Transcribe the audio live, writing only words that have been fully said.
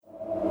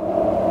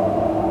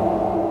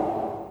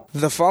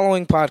The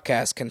following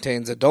podcast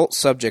contains adult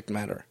subject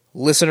matter.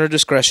 Listener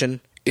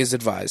discretion is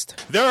advised.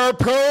 There are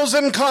pros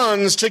and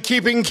cons to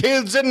keeping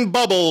kids in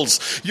bubbles.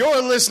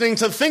 You're listening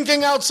to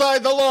Thinking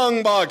Outside the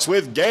Long Box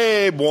with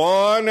Gabe,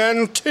 Juan,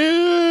 and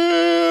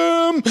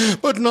Tim.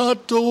 But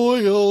not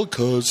Doyle,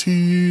 'cause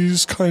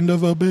he's kind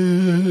of a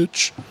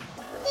bitch.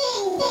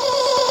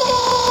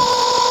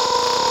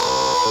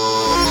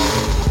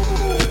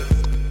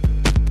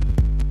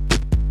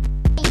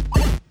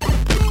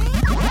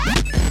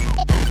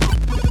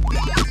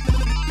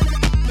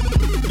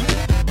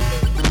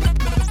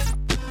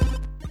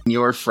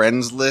 Your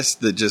friends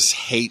list that just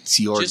hates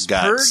your Just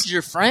guts. purge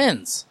your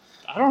friends.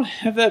 I don't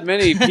have that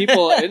many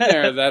people in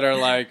there that are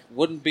like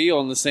wouldn't be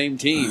on the same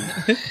team.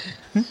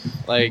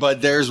 Like,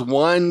 But there's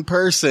one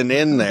person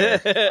in there.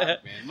 man, it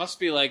must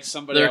be like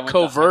somebody. They're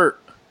covert.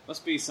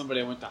 Must be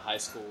somebody I went to high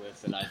school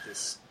with, and I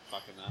just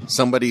fucking.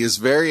 Somebody is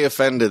very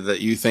offended that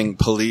you think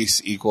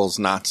police equals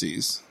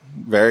Nazis.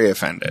 Very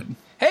offended.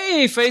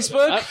 Hey,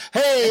 Facebook.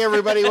 Hey,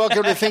 everybody,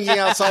 welcome to Thinking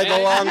Outside the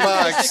Long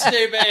Box.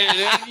 6-day ban.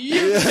 And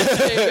you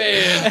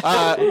 6-day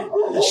ban.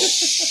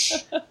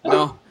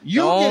 No. You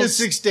Don't- get a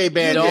 6-day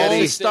ban, Don't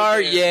Daddy.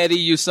 start Yeti,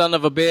 you son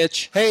of a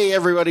bitch. Hey,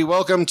 everybody,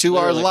 welcome to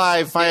our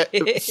live... Or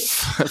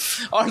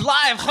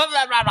live.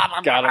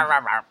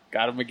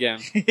 Got him again.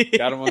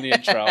 Got him on the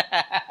intro.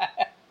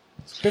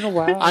 It's been a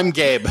while. I'm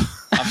Gabe.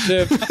 I'm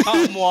Tim.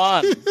 I'm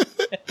one.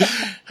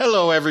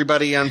 Hello,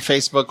 everybody on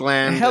Facebook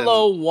land.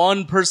 Hello,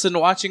 one person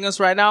watching us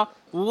right now.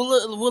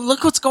 Well,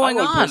 look what's going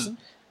Hello, on. person.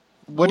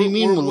 What do you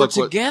mean? We're Look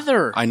what-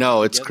 together. I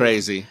know, it's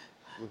crazy.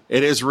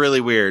 It is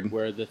really weird.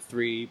 We're the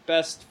three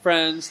best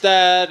friends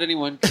that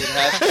anyone could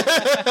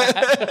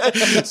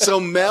have. So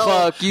Mel...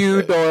 Fuck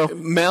you, Doyle.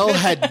 Mel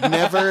had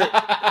never...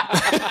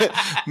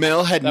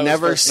 Mel had That was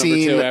never verse number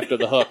seen... 2 after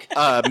the hook.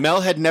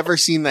 Mel had never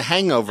seen The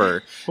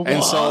Hangover,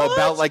 and so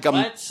about like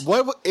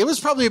What? it was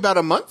probably about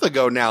a month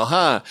ago now,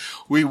 huh?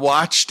 We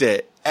watched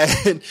it,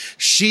 and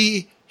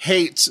she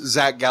hates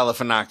Zach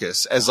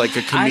Galifianakis as like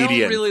a comedian. I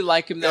don't really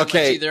like him that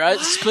Okay. much either. It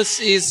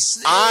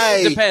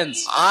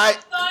depends.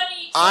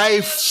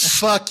 I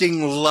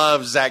fucking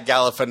love Zach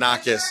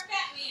Galifianakis,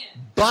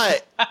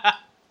 but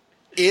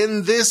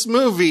in this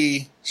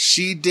movie,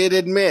 she did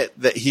admit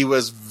that he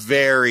was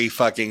very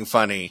fucking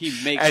funny. He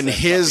makes and that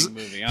his fucking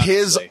movie,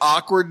 his honestly.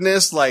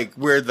 awkwardness, like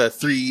we're the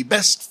three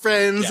best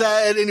friends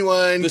that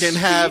anyone The can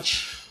have.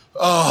 speech.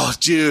 Oh,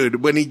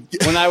 dude, when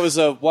When I was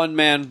a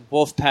one-man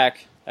wolf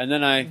pack, and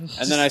then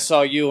I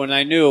saw you, and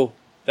I knew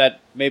that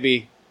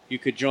maybe you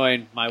could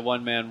join my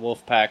one-man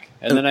wolf pack,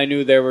 and then I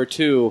knew there were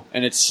two,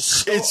 and it's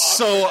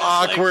so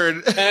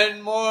awkward.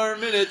 10 more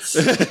minutes.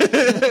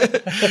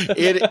 It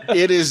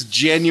is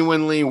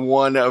genuinely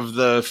one of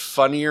the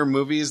funnier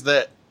movies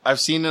that I've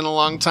seen in a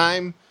long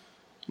time.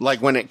 Like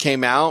when it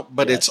came out,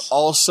 but Yes. it's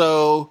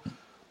also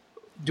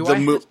Do the I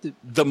have to?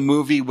 the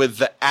movie with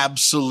the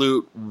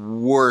absolute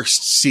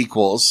worst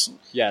sequels.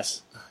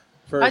 Yes,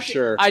 for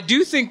sure. I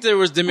do think there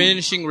was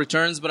diminishing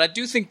returns, but I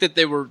do think that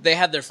they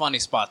had their funny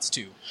spots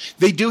too.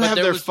 They do But have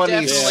there their was funny,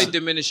 definitely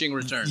diminishing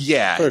returns.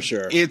 yeah, For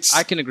sure. It's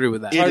I can agree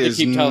with that. It Hard to is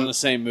keep telling n- the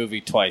same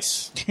movie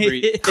twice.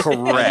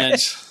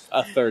 correct.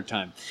 A third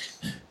time.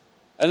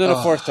 And then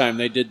a fourth time,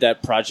 they did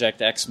that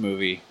Project X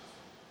movie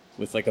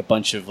with like a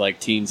bunch of like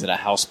teens at a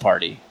house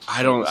party.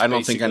 I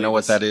don't think I know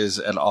what that is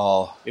at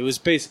all. It was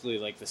basically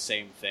like the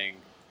same thing,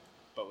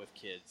 but with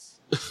kids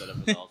instead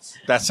of adults.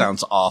 That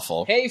sounds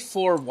awful, Hey,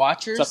 for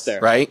watchers. It's up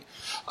there. right?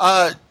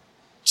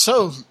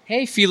 So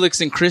Hey,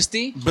 Felix and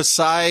Christy.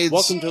 besides,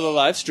 Welcome to the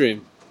live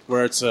stream,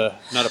 where it's not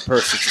a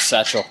purse, it's a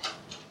satchel.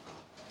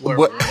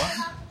 what?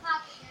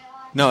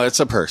 No, it's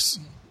a purse.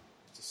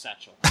 It's a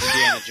satchel.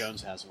 Indiana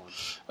Jones has one.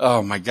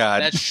 Oh my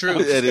god, That's true.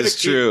 It is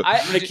true.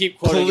 I'm going to keep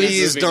quoting this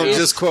Please movie don't now.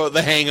 just quote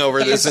The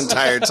Hangover this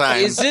entire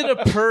time. Is it a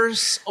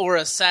purse or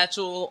a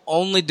satchel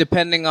only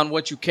depending on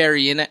what you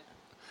carry in it?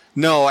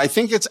 No, I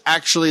think it's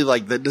actually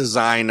like the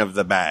design of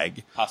the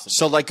bag. Possibly.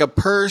 So like a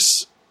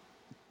purse,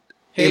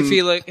 Hey, In-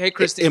 Felix. Hey,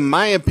 Christy. in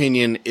my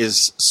opinion,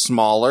 is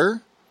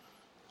smaller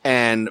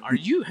and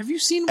Have you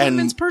seen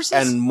women's purses?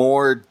 and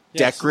more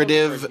Yeah,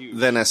 decorative some of them are huge.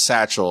 than a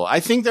satchel. I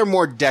think they're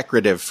more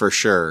decorative for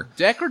sure.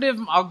 Decorative,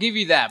 I'll give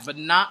you that, but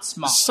not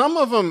small. Some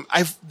of them,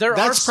 There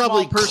that's are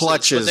probably small purses,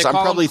 clutches. But they I'm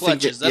call probably them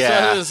clutches. thinking, That's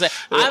what I yeah. was going to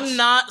say. I'm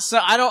not. So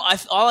I don't.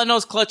 All I know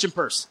is clutch and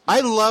purse. I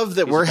love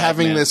that we're a bad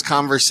having man. this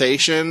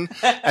conversation,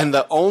 and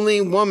the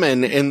only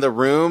woman in the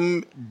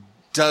room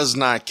does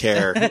not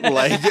care.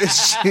 Like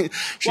she's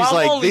Well, I'm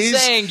like only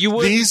saying you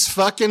wouldn't- these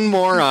fucking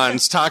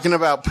morons talking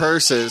about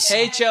purses.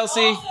 Hey,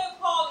 Chelsea. Also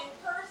called in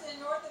person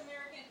North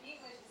American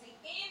English is a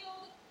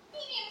handled,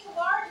 medium to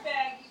large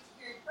bag used to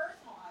carry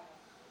personal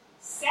items.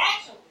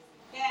 Satchel is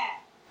a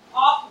bag,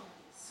 often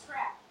with a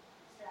strap.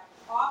 The strap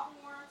is often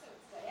worn so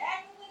it's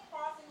diagonally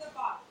crossing the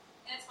body.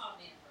 That's how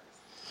a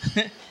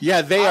man purse.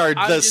 Yeah, they are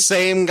I'm the just-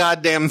 same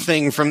goddamn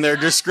thing from their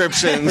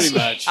descriptions. Pretty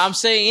much. I'm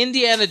saying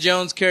Indiana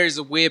Jones carries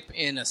a whip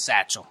in a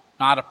satchel,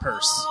 not a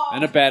purse.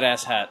 And a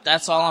badass hat.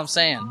 That's all I'm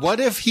saying. What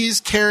if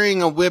he's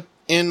carrying a whip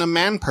in a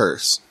man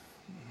purse?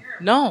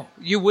 No,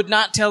 you would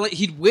not tell it.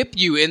 He'd whip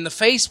you in the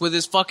face with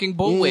his fucking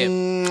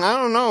bullwhip. I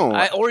don't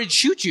know. Or he'd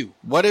shoot you.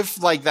 What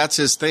if, like, that's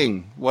his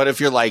thing? What if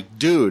you're like,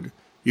 dude,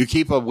 you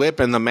keep a whip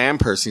in the man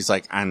purse? He's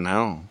like, I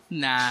know.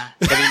 Nah.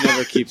 But he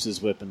never keeps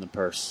his whip in the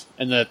purse.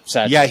 And the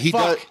satchel. Yeah, he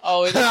does.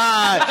 Oh,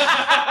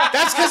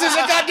 That's because it's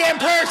a goddamn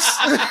purse.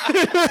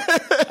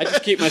 I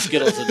just keep my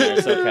Skittles in there.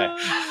 It's okay.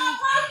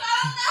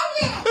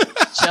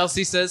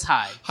 Chelsea says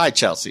hi. Hi,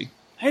 Chelsea.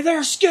 Hey, there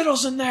are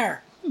Skittles in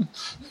there.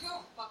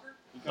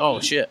 Oh,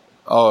 shit.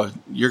 Oh,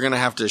 you're going to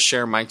have to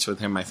share mics with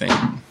him, I think.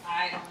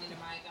 I don't need a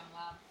mic. I'm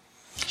loud.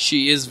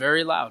 She is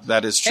very loud.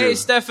 That is true. Hey,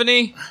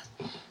 Stephanie.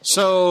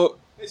 So,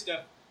 Hey,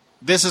 Steph.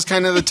 this is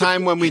kind of the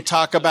time when we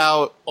talk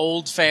about...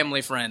 Old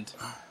family friend.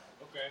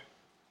 Okay.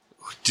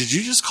 Did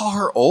you just call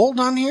her old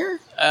on here?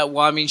 Well,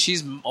 I mean,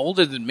 she's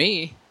older than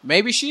me.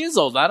 Maybe she is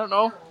old. I don't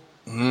know.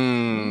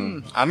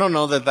 I don't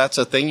know that that's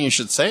a thing you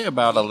should say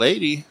about a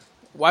lady.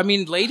 Well, I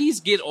mean, ladies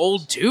get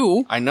old,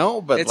 too. I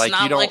know, but It's like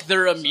not you don't... like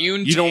they're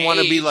immune to You don't want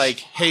to be age. like,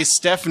 hey,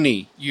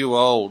 Stephanie, you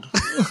old.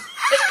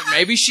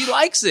 Maybe she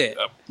likes it.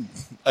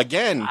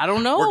 Again, I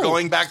don't know. We're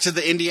going back to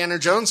the Indiana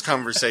Jones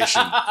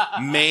conversation.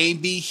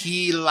 Maybe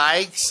he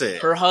likes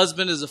it. Her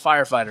husband is a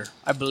firefighter,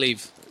 I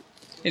believe.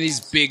 And he's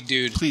big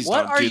dude. Please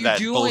what don't are do you that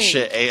doing?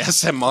 bullshit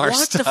ASMR What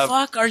stuff. the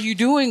fuck are you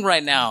doing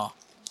right now?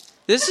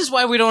 This is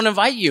why we don't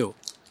invite you.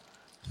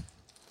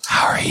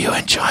 How are you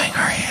enjoying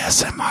our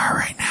ASMR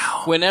right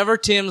now? Whenever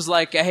Tim's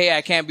like, hey,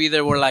 I can't be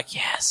there, we're like,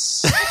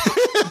 yes.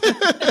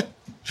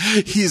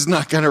 He's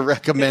not going to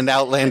recommend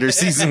Outlander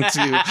Season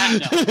 2.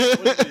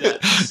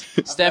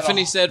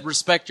 Stephanie said,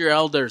 respect your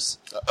elders.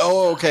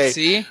 Oh, okay.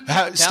 See?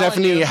 Telling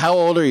Stephanie, you. how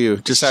old are you?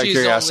 Just out of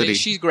curiosity.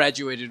 She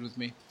graduated with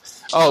me.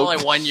 She's Oh.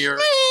 only 1 year.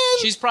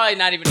 She's probably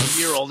not even a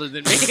year older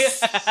than me.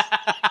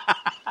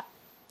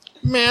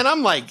 Man,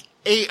 I'm like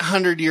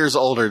 800 years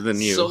older than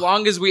you. So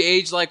long as we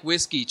age like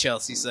whiskey,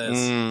 Chelsea says.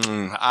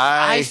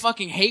 I I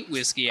fucking hate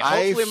whiskey.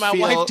 I Hopefully my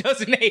feel- wife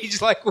doesn't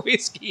age like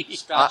whiskey.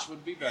 Scotch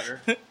would be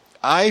better.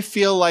 I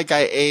feel like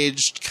I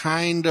aged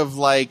kind of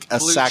like a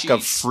Blue sack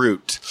of cheese.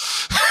 fruit.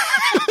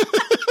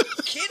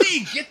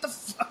 Kitty, get the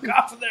fuck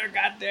off of there,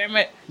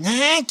 goddammit.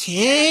 I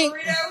can't.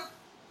 Burrito.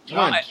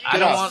 I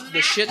don't want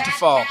the shit to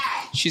fall.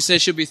 She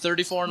says she'll be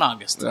 34 in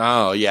August.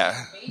 Oh,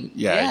 yeah. Yeah,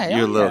 Yeah,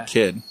 you're a little yeah.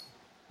 kid.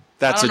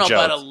 That's I don't a know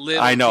joke. about a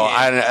little I know.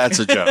 kid. That's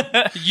a joke.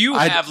 You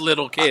I- have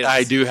little kids.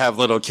 I do have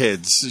little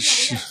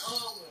kids.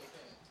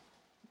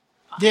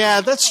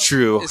 Yeah, that's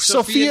true. Is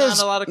Sophia Sophia's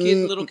not a lot of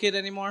little kid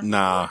anymore?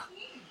 Nah.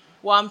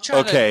 Well, I'm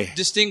trying Okay. to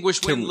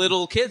distinguish when Can-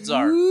 little kids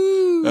are.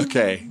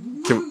 Okay.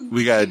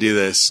 We got to do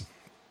this.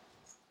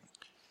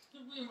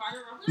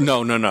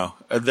 No.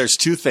 There's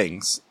two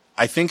things.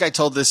 I think I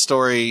told this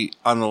story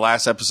on the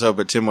last episode,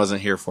 but Tim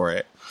wasn't here for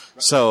it.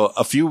 So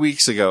a few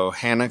weeks ago,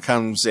 Hannah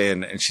comes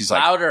in and she's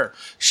like, Louder.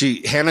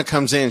 Hannah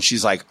comes in,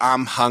 she's like,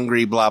 I'm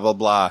hungry, blah, blah,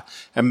 blah.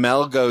 And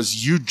Mel goes,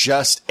 you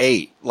just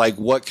ate. Like,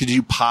 what could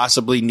you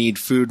possibly need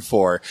food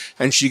for?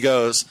 And she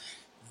goes,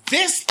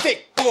 this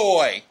thick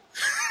boy.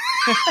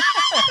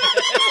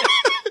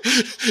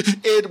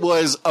 It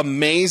was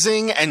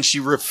amazing, and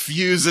she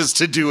refuses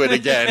to do it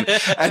again.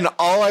 And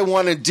all I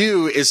want to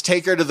do is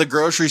take her to the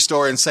grocery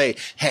store and say,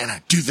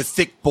 Hannah, do the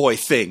thick boy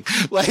thing.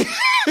 Like,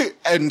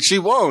 and she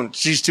won't.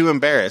 She's too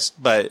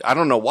embarrassed. But I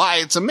don't know why.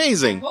 It's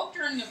amazing. Poked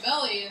her in the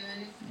belly, and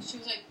then she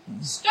was like,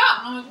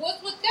 "Stop!" And I'm like,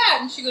 "What's with that?"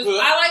 And she goes,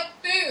 "I like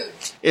food.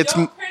 It's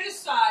Don't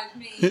criticize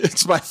me."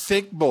 It's my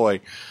thick boy.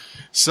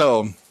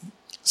 So,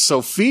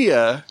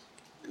 Sophia,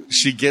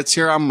 she gets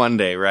here on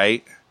Monday,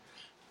 right?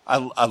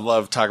 I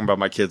love talking about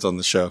my kids on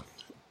the show.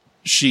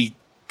 She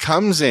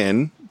comes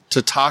in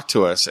to talk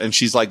to us, and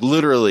she's like,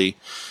 literally,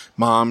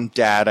 Mom,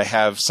 Dad, I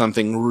have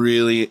something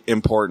really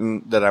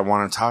important that I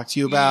want to talk to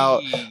you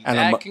about. And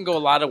That can go a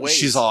lot of ways.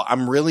 she's all,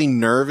 I'm really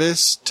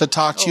nervous to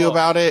talk to you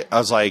about it. I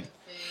was like,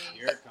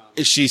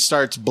 she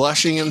starts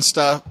blushing and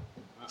stuff.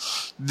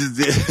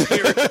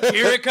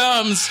 Here it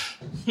comes.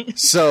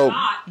 So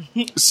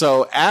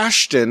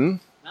Ashton,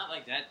 Not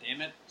like that,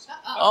 damn it.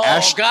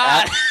 Oh,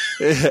 God.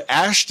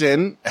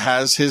 Ashton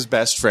has his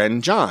best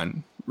friend,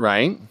 John,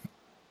 right?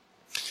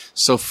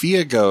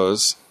 Sophia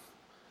goes,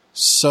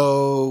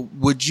 so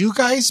would you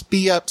guys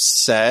be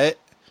upset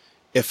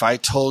if I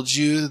told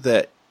you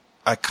that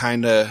I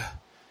kind of,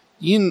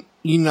 you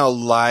know,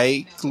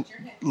 like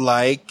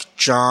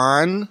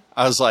John?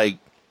 I was like,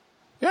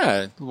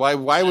 yeah, why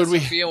would we?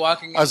 Sophia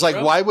walking in I was the like,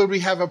 room. why would we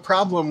have a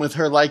problem with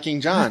her liking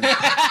John?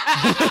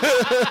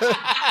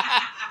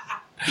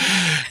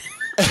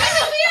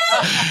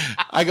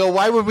 I go,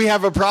 why would we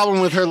have a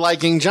problem with her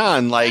liking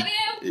John? Like,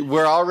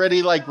 we're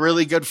already like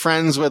really good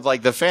friends with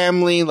like the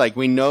family. Like,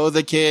 we know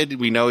the kid,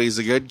 we know he's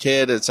a good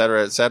kid, et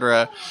cetera, et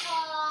cetera.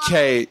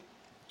 Okay,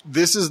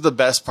 this is the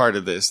best part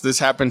of this. This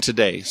happened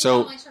today.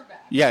 So, John likes her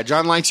back. yeah,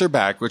 John likes her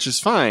back, which is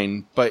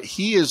fine, but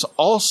he is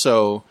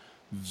also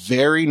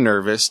very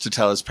nervous to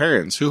tell his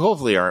parents, who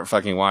hopefully aren't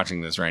fucking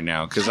watching this right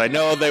now, because I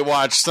know they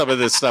watch some of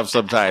this stuff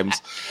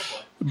sometimes.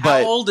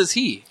 But How old is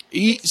he?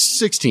 he's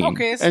 16,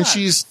 Okay, it's and not.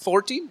 she's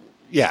 14?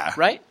 yeah,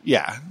 Right?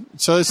 Yeah,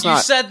 so it's You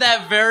not. said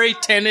that very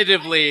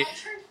tentatively. I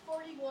turned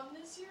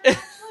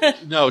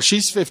No,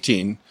 she's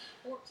 15.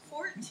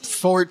 14.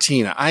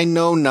 14. I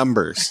know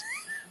numbers.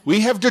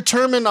 We have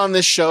determined on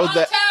this show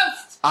that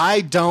Toast.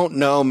 I don't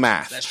know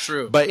math. That's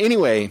true. But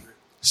anyway,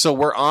 so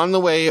we're on the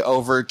way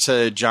over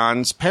to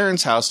John's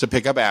parents' house to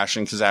pick up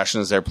Ashton because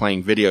Ashton is there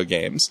playing video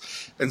games.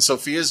 And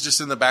Sophia's just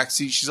in the back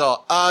seat. She's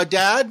all,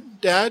 Dad?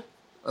 I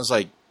was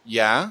like,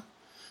 yeah.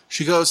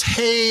 She goes,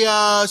 hey,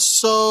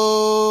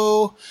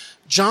 so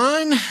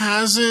John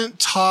hasn't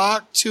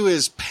talked to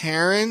his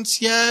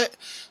parents yet.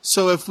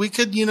 So if we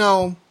could,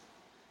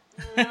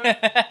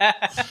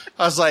 I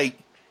was like,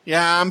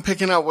 yeah, I'm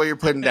picking up what you're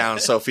putting down,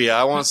 Sophia.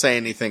 I won't say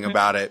anything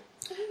about it.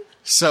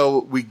 So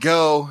we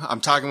go.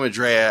 I'm talking with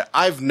Drea.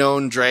 I've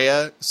known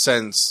Drea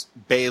since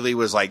Bailey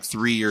was like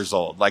 3 years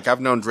old. Like, I've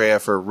known Drea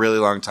for a really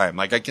long time.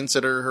 Like, I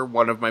consider her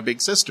one of my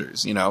big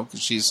sisters,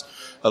 'cause she's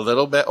a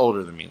little bit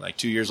older than me, like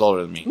 2 years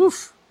older than me.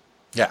 Oof.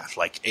 Yeah,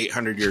 like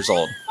 800 years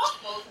old.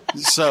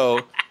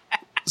 So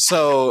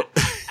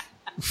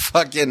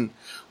fucking,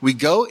 we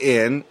go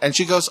in and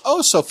she goes,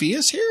 oh,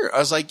 Sophia's here. I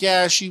was like,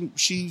 yeah,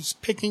 she's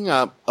picking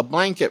up a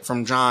blanket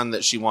from John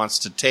that she wants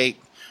to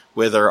take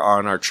with her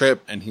on our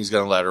trip, and he's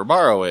going to let her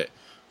borrow it.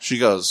 She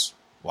goes,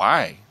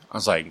 why? I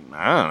was like,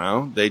 I don't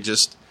know. They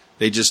just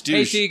do.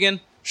 Hey,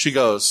 Tegan. She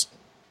goes,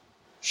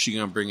 she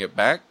going to bring it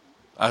back?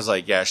 I was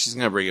like, yeah, she's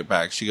going to bring it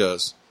back. She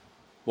goes,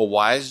 well,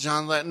 why is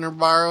John letting her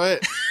borrow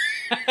it?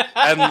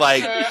 And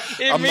like,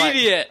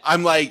 Immediate.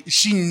 I'm like,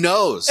 she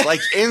knows,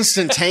 like,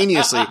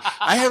 instantaneously.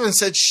 I haven't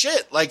said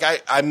shit. Like,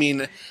 I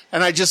mean,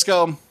 and I just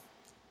go,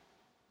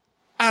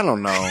 I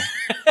don't know.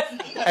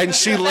 And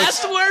she looks.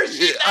 That's where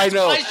she. I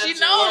know. Why she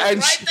knows. And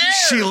right there.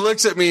 she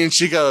looks at me and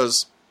she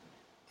goes,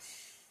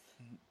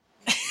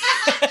 you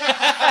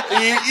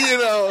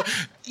know,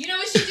 You know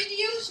what she did to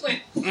you? She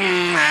went,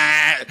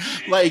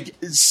 like,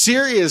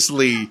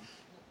 seriously,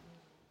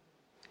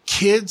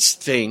 kids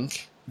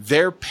think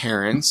their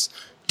parents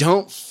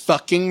don't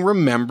fucking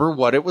remember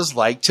what it was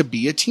like to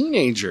be a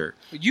teenager.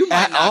 You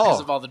might at not all. because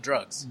of all the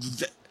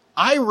drugs.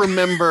 I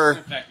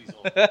remember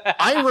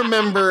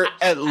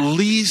at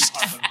least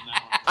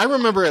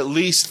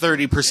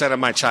 30% of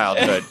my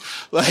childhood.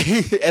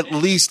 Like, at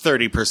least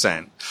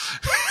 30%.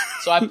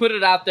 So I put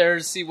it out there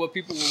to see what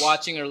people were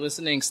watching or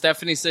listening.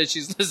 Stephanie said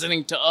she's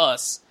listening to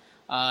us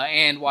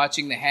and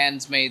watching The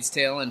Handmaid's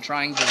Tale and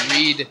trying to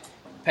read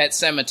Pet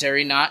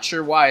Sematary. Not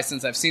sure why,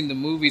 since I've seen the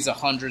movies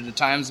 100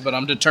 times, but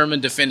I'm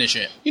determined to finish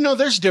it.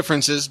 There's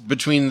differences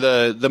between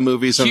the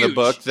movies and the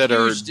book that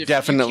are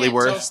definitely you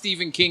can't tell worth.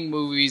 Stephen King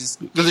movies.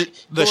 The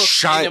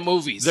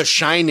Movies. The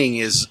Shining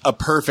is a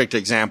perfect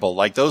example.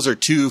 Like, those are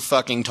two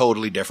fucking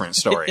totally different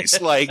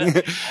stories. Like,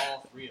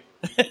 All three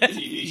of them.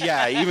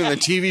 yeah, even the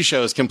TV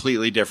show is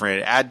completely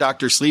different. Add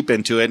Dr. Sleep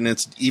into it, and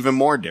it's even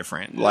more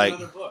different. Like,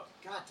 Another book.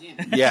 God damn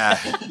it. yeah.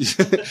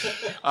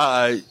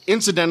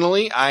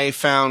 Incidentally, I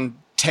found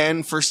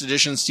 10 first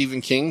edition Stephen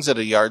Kings at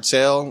a yard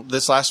sale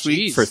this last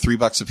week Jeez. for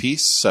 $3 a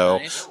piece. So,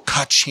 Nice.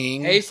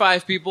 ka-ching. Hey,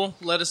 5 people,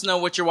 let us know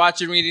what you're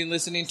watching, reading,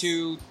 listening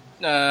to,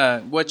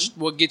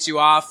 what gets you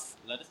off,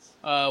 Let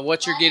us.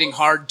 what you're getting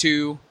hard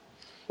to,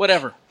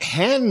 whatever.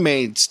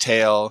 Handmaid's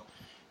Tale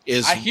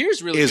is I hear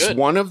it's really good.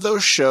 one of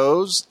those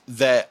shows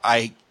that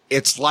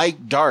it's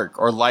like Dark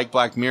or like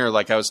Black Mirror,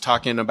 like I was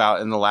talking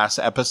about in the last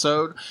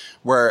episode,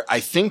 where I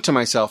think to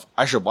myself,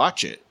 I should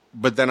watch it.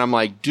 But then I'm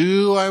like,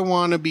 do I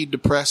want to be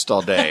depressed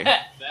all day?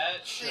 That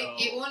show.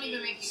 it won't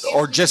even make you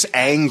Or just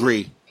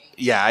angry?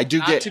 Yeah, I do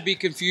Not get... to be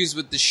confused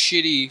with the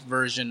shitty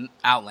version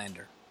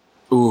Outlander.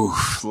 Ooh,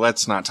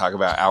 let's not talk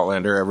about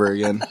Outlander ever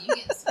again. You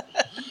get some.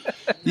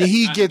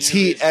 He gets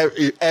heat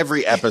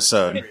every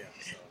episode.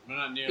 But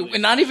not nearly.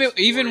 Not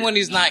even when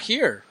he's not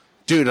here.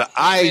 Dude,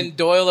 And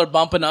Doyle are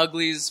bumping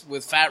uglies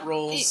with fat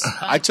rolls.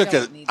 I took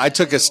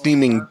a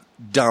steaming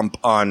dump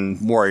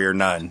on Warrior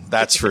Nun.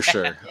 That's for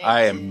sure.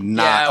 I am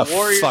not Yeah, a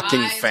Warrior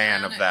fucking Eyes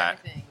fan down of and that.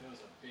 everything. It was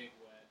a big,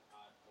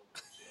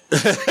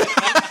 wet,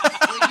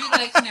 hot Would you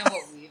like to know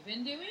what we've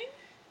been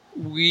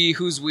doing?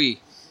 Who's we?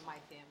 My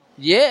family.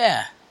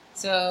 Yeah.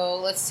 So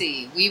let's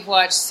see. We've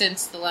watched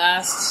since the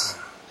last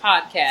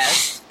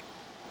podcast.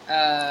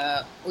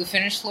 We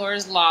finished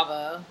Flora's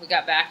Lava. We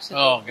got back to the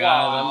Oh,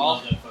 God,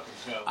 wall. that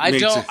fucking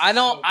show.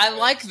 I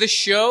like the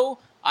show.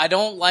 I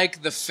don't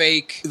like the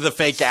fake. The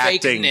fake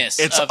acting. fakeness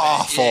It's of it.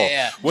 awful.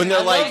 Yeah. When they're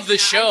I like, love the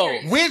show.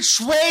 which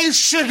way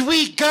should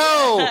we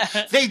go?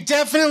 They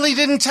definitely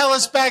didn't tell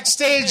us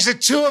backstage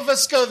that two of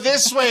us go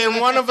this way and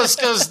one of us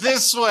goes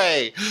this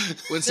way.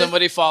 When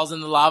somebody falls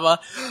in the lava.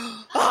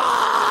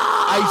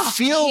 I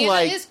feel Hannah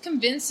like is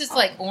convinced it's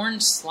like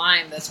orange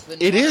slime that's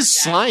been it is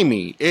washed out.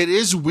 slimy. It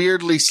is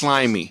weirdly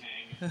slimy.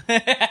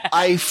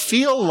 I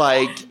feel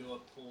like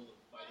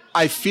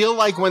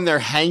when they're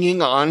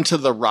hanging on to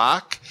the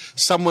rock,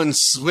 someone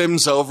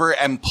swims over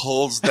and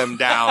pulls them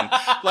down.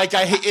 Like,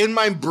 in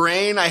my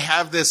brain, I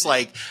have this,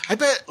 like, I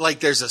bet, like,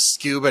 there's a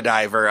scuba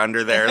diver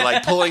under there,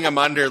 like, pulling them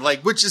under,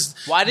 like, which is...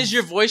 Why does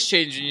your voice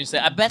change when you say,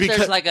 I bet Because-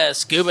 there's like a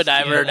scuba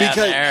diver down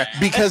there?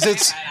 Because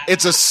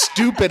it's a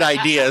stupid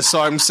idea,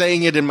 so I'm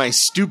saying it in my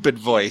stupid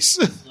voice.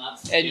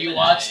 And you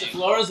watched The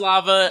Floor is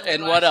Lava,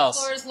 and what else?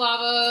 Floor is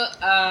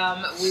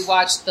Lava. We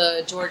watched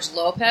the George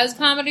Lopez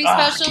comedy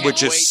special.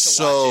 Which wait is to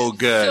so watch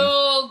good.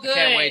 so good.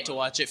 Can't wait to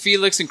watch it.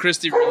 Felix and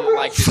Christy really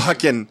liked it.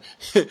 Fucking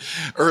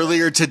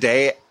earlier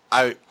today,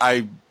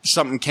 I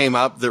something came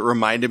up that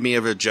reminded me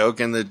of a joke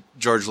in the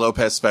George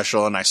Lopez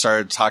special, and I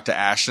started to talk to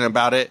Ashton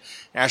about it.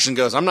 Ashton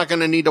goes, "I'm not going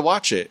to need to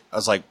watch it." I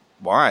was like,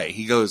 "Why?"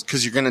 He goes,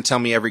 "Because you're going to tell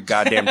me every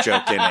goddamn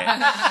joke in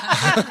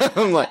it."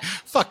 I'm like,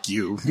 "Fuck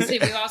you." See,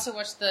 we also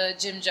watched the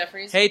Jim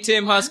Jeffries. Hey,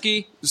 Tim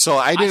Husky. So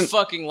I I didn't.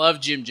 fucking love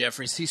Jim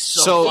Jeffries. He's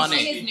so, So- Have you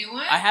funny. seen his new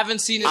one? I haven't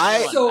seen his I-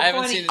 new one. So I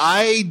haven't funny. seen his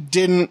I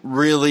didn't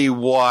really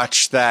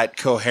watch that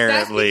That's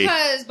coherently.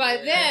 because by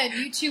then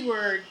you two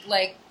were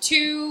like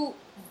two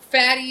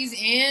fatties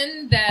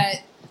in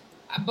that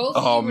both.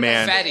 of Oh, you were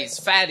man. like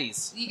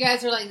fatties. You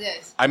guys are like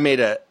this. I made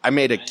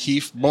a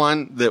Keef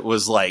one that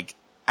was like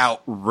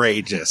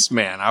outrageous,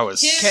 man. I was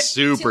Tim,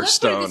 super let's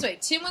put it this stoned. way.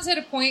 Tim was at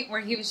a point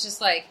where he was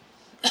just like,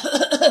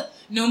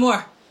 no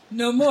more,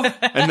 no more,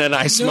 And then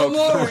I no smoked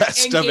more, the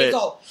rest and of it.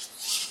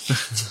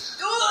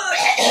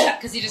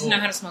 because he doesn't know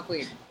how to smoke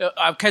weed.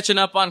 I'm catching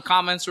up on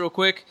comments real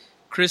quick.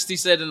 Christy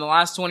said in the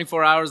last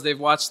 24 hours they've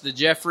watched the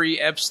Jeffrey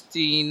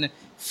Epstein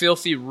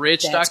Filthy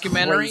Rich That's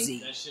documentary.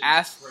 crazy.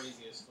 Athlete,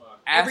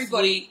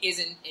 Everybody is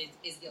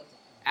guilty.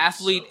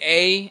 Athlete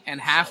A, and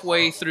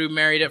halfway through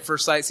Married at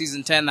First Sight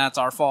season 10. That's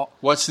our fault.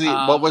 What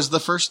was the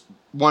first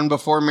one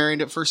before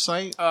Married at First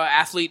Sight?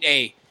 Athlete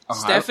A. Oh,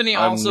 Stephanie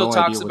I have also no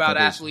talks idea what about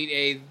that is. Athlete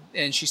A,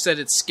 and she said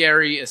it's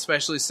scary,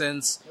 especially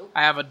since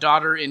I have a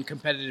daughter in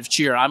competitive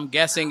cheer. I'm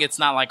guessing it's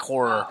not like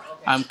horror.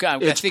 I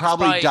think It's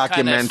probably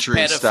documentary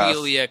kind of stuff.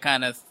 pedophilia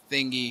kind of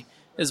thingy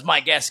is my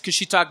guess, because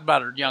she talked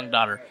about her young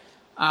daughter.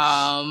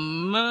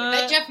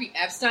 That Jeffrey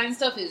Epstein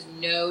stuff is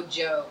no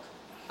joke.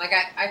 Like,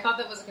 I thought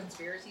that was a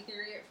conspiracy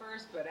theory at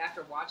first, but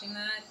after watching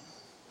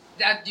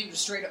that dude was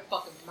straight up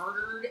fucking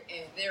murdered,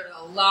 and there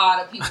are a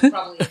lot of people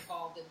probably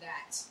involved in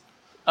that.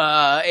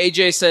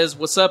 AJ says,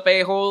 "What's up,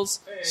 a-holes?"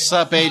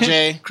 Sup,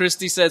 AJ?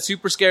 Christy said,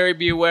 "Super scary,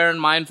 be aware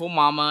and mindful,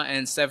 mama."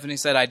 And Stephanie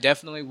said, "I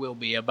definitely will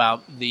be,"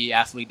 about the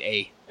Athlete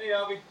A. Hey,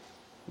 Albie.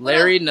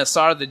 Larry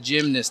Nassar, the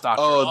gymnast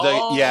doctor.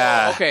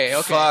 Yeah. Okay.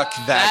 Fuck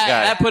that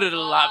guy. That put it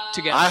a lot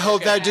together. I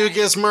hope that dude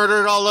gets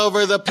murdered all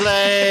over the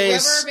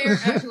place.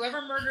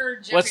 Whoever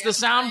murdered Jeffrey What's the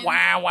sound? Epstein,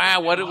 Wow, wow.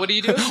 What do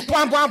you do?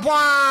 Bwah, bwah,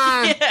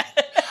 bwah.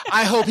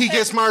 I hope he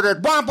gets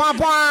murdered. Bwah, bwah,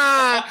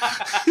 bwah.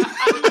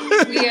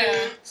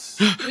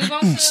 we've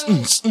also...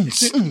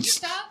 Can you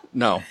stop?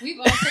 No. We've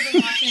also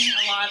been watching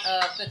a lot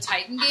of the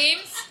Titan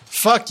games.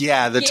 Fuck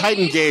yeah. The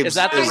Titan Games. Is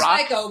that The Rock?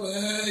 Like a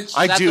bitch.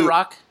 I Is that do. The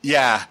Rock?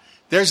 Yeah.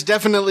 There's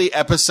definitely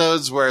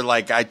episodes where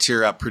like I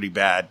tear up pretty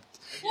bad.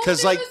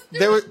 Because Well, like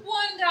there was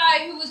one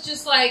guy who was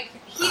just like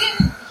he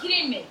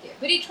didn't make it,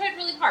 but he tried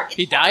really hard.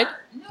 He died?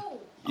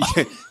 No,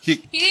 he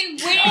he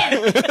didn't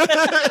win.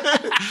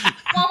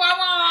 Wah, wah,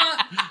 wah.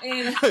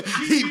 And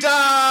he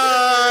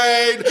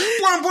died.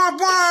 Bwah, bwah,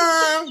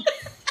 bwah.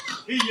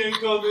 He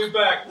ain't gonna be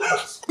back.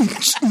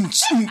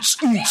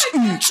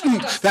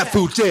 That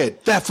fool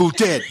dead. That fool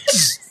dead.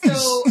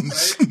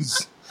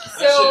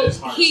 so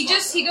he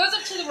goes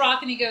up to the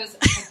Rock and he goes,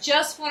 "I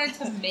just wanted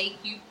to make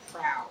you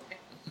proud."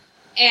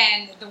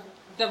 And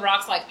the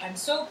Rock's like, "I'm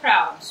so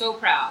proud, I'm so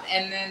proud."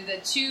 And then the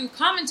two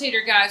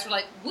commentator guys were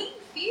like, "What do you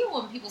feel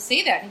when people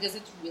say that?" And he goes,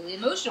 "It's really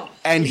emotional."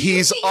 And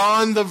he's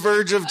on the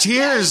verge of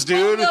tears,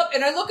 dude.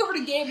 And I look over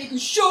to Gabe and he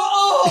goes, "Shut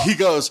up!"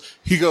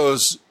 He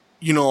goes,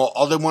 you know,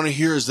 all they want to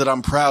hear is that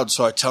I'm proud,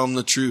 so I tell them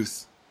the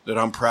truth, that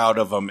I'm proud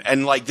of them.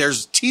 And, like,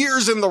 there's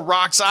tears in The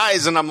Rock's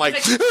eyes, and I'm like,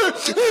 shut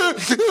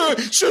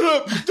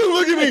up, don't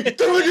look at me,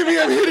 don't look at me,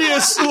 I'm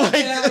hideous. Like,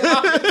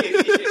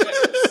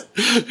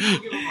 People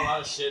give him a lot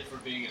of shit for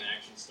being an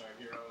action star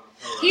hero.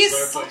 He's But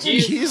such a-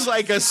 he's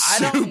like a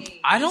soup.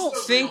 I don't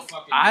He's still think real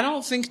fucking I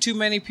don't think too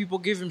many people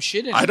give him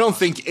shit anymore. I don't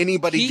think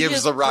anybody He gives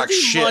has The Rock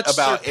pretty shit much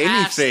about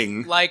surpassed-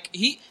 anything. Like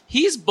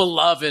he's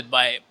beloved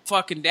by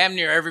fucking damn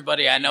near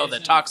everybody I know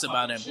that talks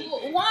about him.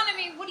 Well, Juan, I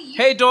mean, what do you?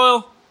 Hey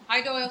Doyle,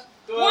 Hi, Doyle.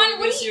 Doyle, Juan, we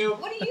what miss do you.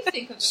 you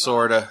think of the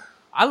Sorta.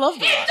 I love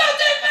The Rock.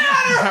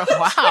 Doesn't matter.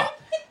 Wow,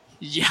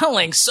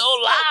 yelling so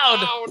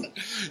loud.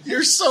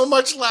 You're so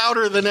much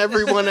louder than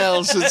everyone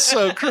else. It's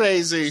so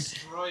crazy.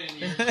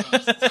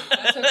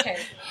 That's okay.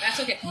 That's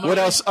okay. What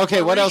else?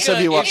 Okay, what else have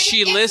you If watched?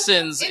 she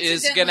listens,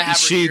 is gonna have her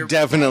She ear-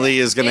 definitely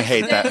is going to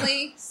hate that.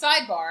 Incidentally,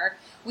 sidebar,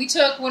 we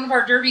took one of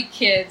our Derby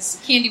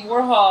kids, Candy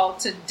Warhol,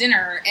 to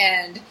dinner,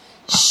 and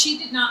she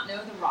did not know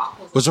The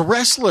Rock Was a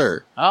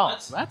wrestler. Oh,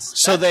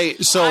 that's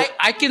So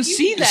I can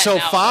see that. So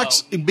now,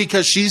 Fox, though.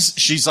 because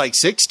she's like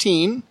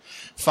 16,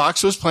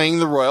 Fox was playing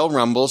the Royal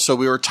Rumble, so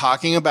we were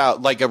talking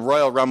about like a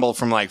Royal Rumble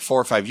from like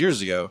 4 or 5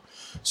 years ago.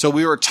 So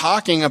we were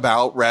talking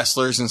about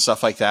wrestlers and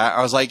stuff like that.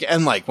 I was like,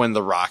 and like when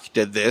The Rock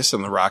did this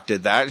and The Rock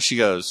did that, and she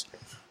goes,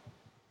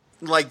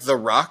 like The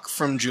Rock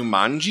from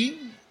Jumanji?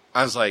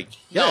 I was like,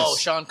 yes. No,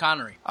 Sean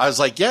Connery. I was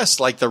like, yes,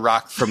 like The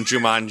Rock from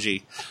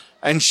Jumanji.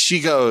 And she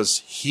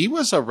goes, he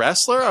was a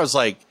wrestler? I was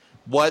like,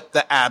 what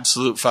the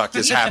absolute fuck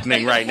is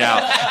happening right now?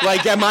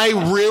 Like, am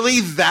I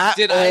really that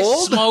Did old?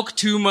 I smoke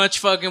too much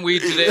fucking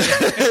weed today?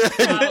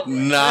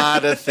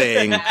 Not a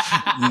thing.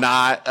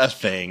 Not a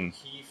thing.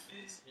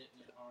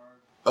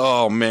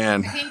 Oh,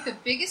 man. I think the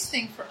biggest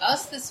thing for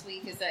us this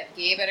week is that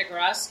Gabe at a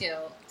garage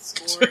sale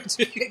scored. Gross.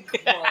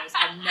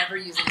 I'm never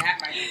using that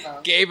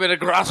microphone. Gabe at a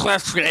garage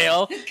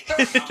sale.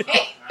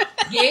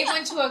 Gabe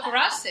went to a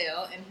garage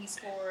sale and he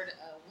scored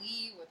a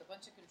Wii with a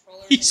bunch of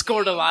controllers. He and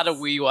scored a games lot of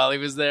Wii while he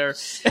was there.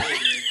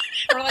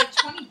 for like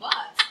 $20.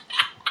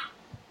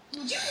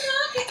 Would you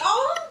knock it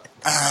off?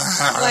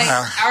 Like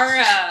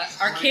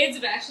our kids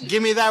have actually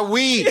Give me that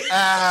weed. been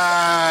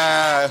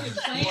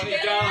playing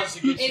together. It's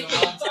been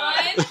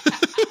fun.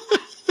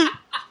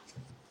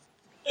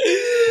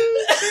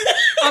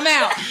 I'm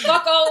out.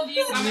 Fuck all of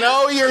you. I'm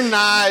No, out. you're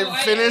not. No,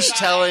 Finish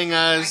telling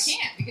I us.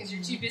 can't because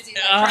you're too busy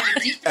trying to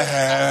deep throat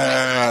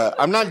it.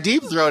 I'm not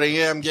deep throating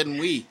it. I'm getting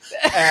weed.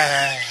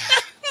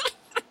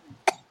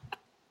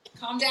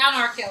 Calm down,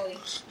 R. Kelly.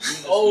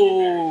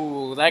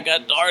 Oh, that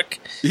got dark.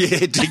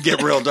 Yeah, it did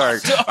get real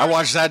dark. I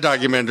watched that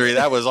documentary.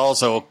 That was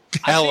also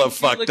hella I think Felix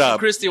fucked and up.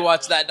 Christy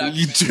watched that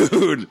documentary.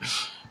 Dude.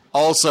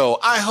 Also,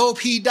 I hope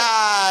he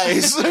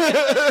dies.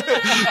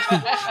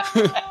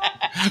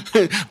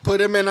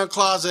 Put him in a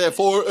closet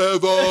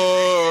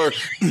forever.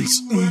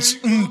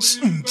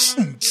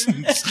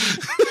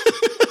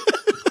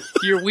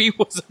 Your Wii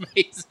was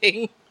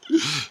amazing.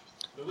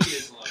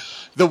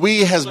 The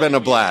Wii has been a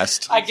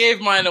blast. I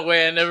gave mine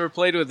away. I never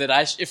played with it.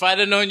 If I'd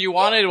have known you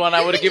wanted one, I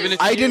would have given it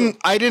to you.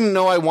 I didn't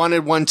know I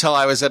wanted one till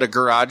I was at a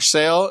garage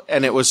sale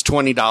and it was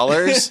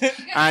 $20.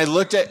 I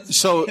looked at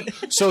so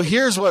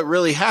here's what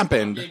really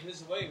happened.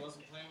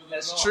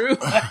 That's true.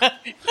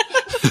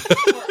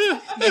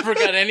 Never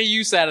got any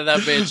use out of that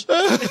bitch.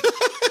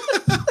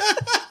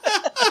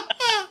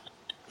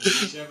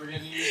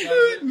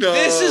 No.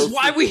 This is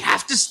why we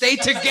have to stay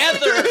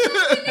together.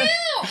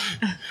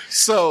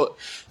 So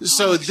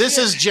this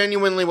is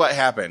genuinely what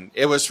happened.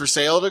 It was for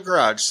sale at a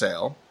garage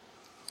sale.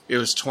 It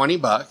was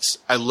 $20.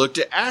 I looked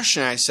at Ash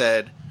and I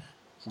said,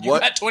 You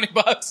 "What?" got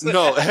 $20.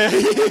 No.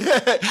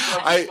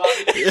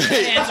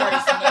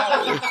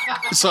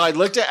 So I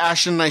looked at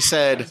Ashton and I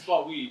said,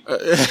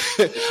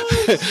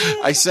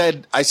 I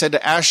said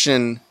to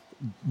Ashton,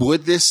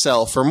 would this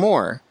sell for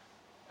more?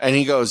 And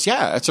he goes,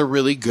 yeah, that's a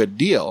really good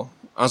deal.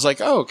 I was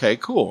like, oh, okay,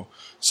 cool.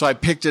 So I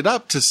picked it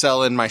up to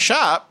sell in my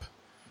shop.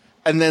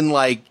 And then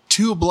like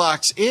 2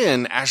 blocks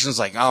in, Ashton's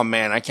like, oh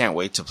man, I can't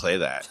wait to play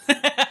that.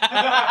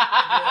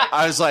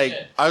 I was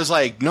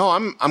like, no,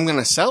 I'm going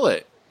to sell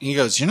it. He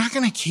goes, you're not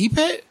going to keep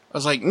it? I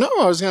was like, no,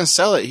 I was going to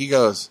sell it. He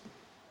goes,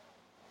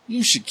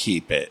 you should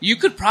keep it. You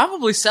could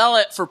probably sell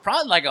it for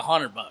probably like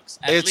 $100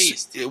 at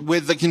least.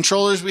 With the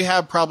controllers we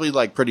have, probably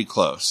like pretty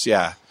close.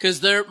 Yeah.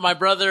 Because my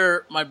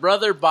brother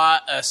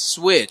bought a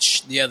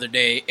Switch the other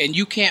day, and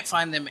you can't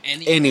find them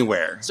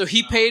Anywhere. So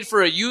he paid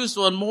for a used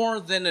one more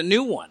than a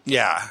new one.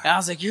 Yeah. And I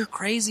was like, "You're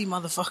crazy,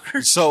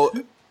 motherfucker."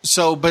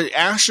 But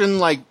Ashton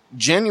like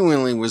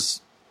genuinely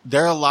was.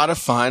 They're a lot of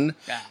fun.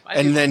 Yeah,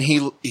 and then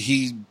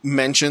he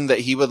mentioned that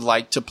he would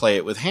like to play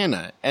it with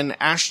Hannah. And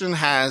Ashton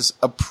has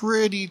a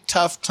pretty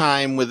tough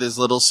time with his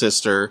little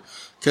sister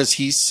because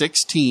he's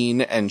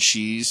 16 and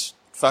she's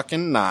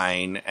fucking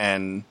 9.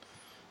 And,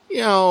 you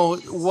know,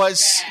 what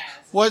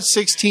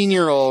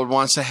 16-year-old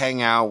wants to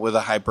hang out with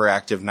a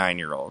hyperactive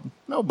 9-year-old?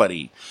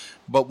 Nobody.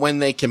 But when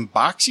they can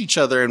box each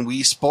other in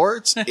Wii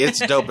Sports, it's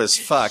dope as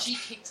fuck.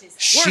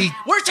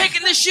 We're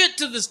taking this shit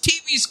to this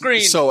TV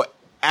screen. So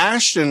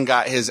Ashton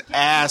got his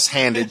ass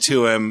handed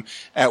to him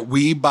at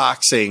Wii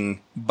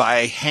Boxing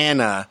by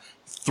Hannah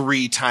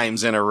 3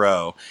 times in a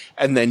row.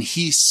 And then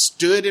he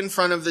stood in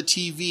front of the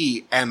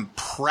TV and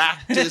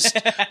practiced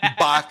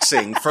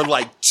boxing for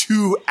like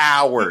 2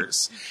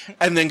 hours.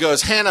 And then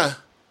goes, Hannah,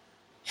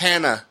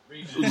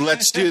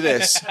 let's do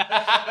this.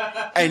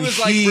 And he was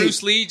like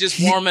Bruce Lee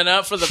just warming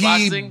up for the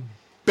boxing.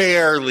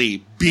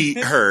 Barely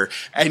beat her,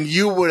 and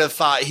you would have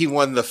thought he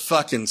won the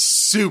fucking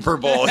Super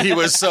Bowl. He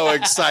was so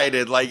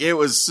excited. Like, it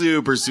was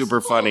super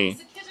funny.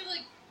 The kids are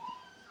like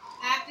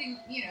acting,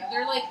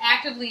 they're like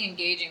actively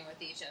engaging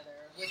with each other,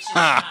 which is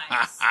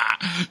nice.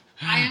 I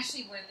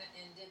actually went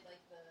and did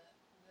like the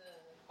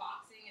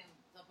boxing and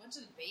a bunch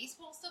of the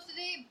baseball stuff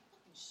today. My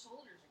fucking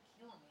shoulders are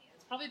killing me.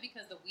 It's probably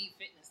because the Wii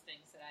Fitness thing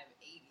said I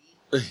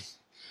have 80.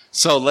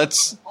 So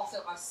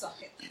Also, I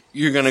suck at that.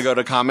 You're going to go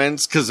to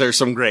comments? Because there's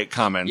some great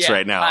comments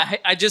right now.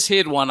 I just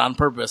hid one on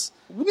purpose.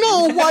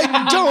 No, why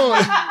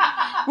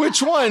don't?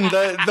 Which one?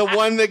 The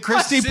one that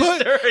Christy put?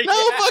 sister,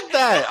 No, fuck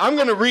that. I'm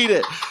going to read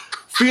it.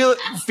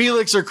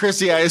 Felix or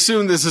Christy, I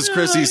assume this is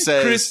Christy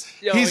says.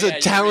 He's a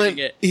talent.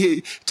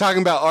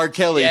 Talking about R.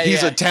 Kelly.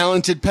 He's a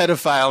talented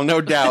pedophile,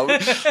 no doubt.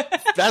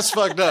 That's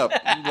fucked up.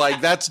 Like,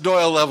 that's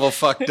Doyle level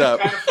fucked up.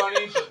 Kind of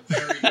funny, but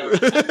very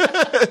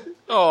good.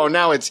 Oh,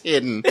 now it's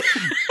hidden.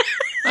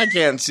 I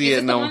can't see Is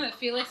it. it No. the one that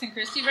Felix and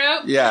Christy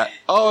wrote? Yeah.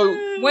 Oh.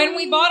 When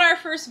we bought our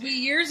first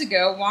Wii years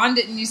ago, Juan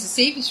didn't use the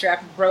safety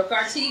strap and broke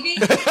our TV.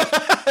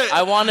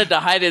 I wanted to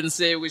hide it and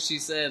say what she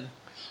said.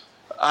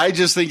 I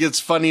just think it's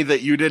funny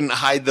that you didn't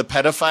hide the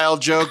pedophile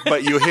joke,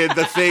 but you hid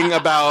the thing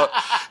about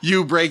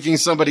you breaking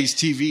somebody's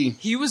TV.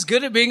 He was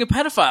good at being a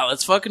pedophile.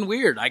 It's fucking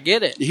weird. I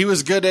get it. He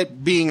was good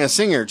at being a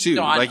singer, too.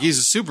 No, I like, know. he's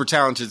a super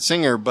talented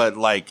singer, but,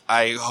 like,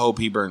 I hope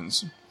he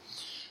burns.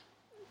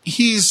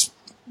 He's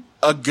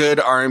a good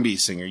R&B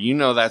singer. You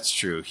know that's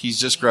true. He's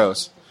just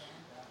gross.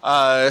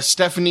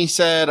 Stephanie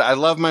said, I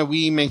love my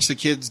Wii, makes the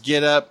kids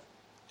get up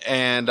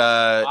and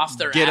Off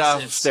their get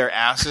asses. off their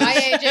asses.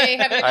 Hi, AJ.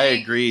 Have a good I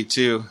night. agree,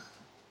 too.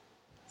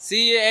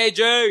 See you,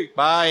 AJ.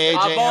 Bye, AJ.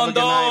 Have a good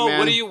night, man.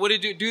 What do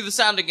you do the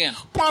sound again?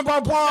 Blah,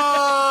 blah,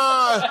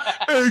 blah.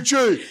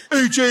 AJ,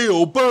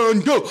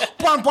 Obando.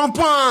 Blah, blah,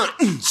 blah.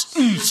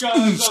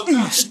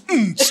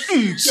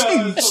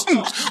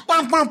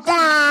 Blah, blah,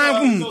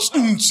 blah.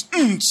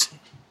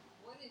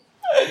 What is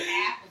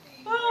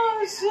happening?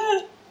 Oh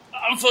shit.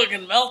 I'm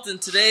fucking melting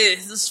today.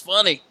 This is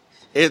funny.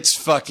 It's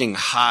fucking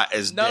hot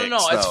as No, dicks, no,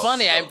 it's though.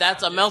 funny.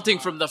 I'm melting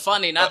from the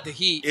funny, not the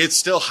heat. It's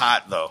still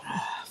hot, though.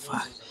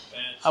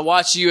 I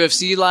watched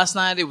UFC last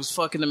night. It was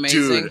fucking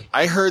amazing. Dude,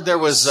 I heard there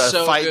was a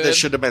So fight that good.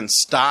 should have been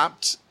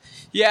stopped.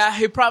 Yeah,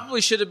 it probably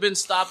should have been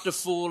stopped a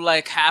full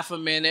like half a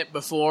minute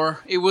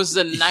before. It was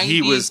a 90.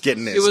 He was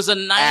getting his It was a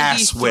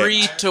ass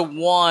whipped.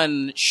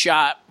 93-1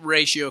 shot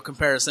ratio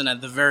comparison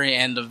at the very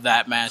end of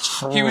that match.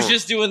 He was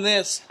just doing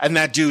this. And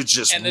that dude's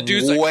just And the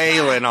dude's like,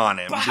 wailing on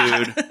him,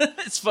 dude.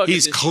 It's fucking.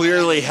 He's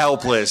clearly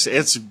helpless.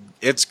 It's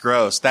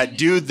gross. That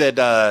dude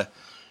that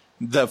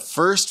the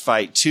first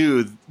fight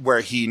too, where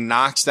he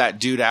knocks that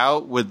dude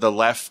out with that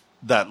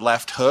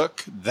left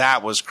hook,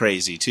 that was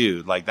crazy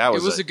too. Like that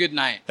was It was a good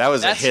night. that was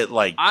That's- a hit.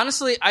 Like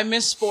Honestly, I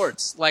miss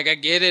sports. Like I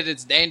get it,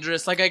 it's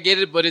dangerous. Like I get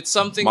it, but it's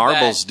something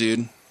marbles, that,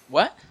 dude.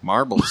 What?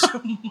 Marbles.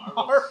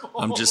 Marbles.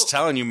 I'm just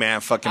telling you,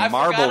 man. Fucking I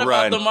marble forgot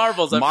run. about the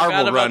marbles. I forgot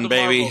Marble about run, the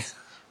baby. marbles.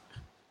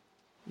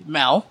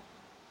 Mel.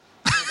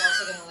 I was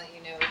also going to let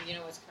you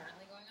know what's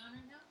currently going on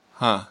right now?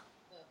 Huh?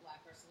 The Black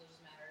Lives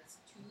Matter. It's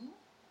 2,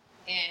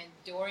 and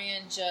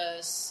Dorian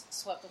just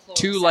swept the floor.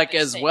 2 with like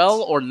Savage as State.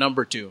 well or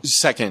number 2?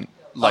 Second,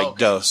 like okay.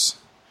 dose.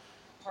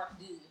 Part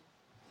D.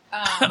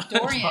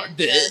 Dorian Part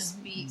D.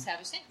 just beat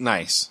Savage State.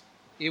 Nice.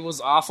 It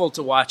was awful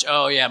to watch.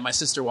 Oh yeah, my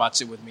sister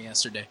watched it with me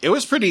yesterday. It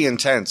was pretty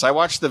intense. I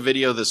watched the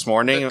video this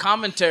morning. The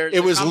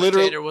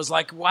commentator was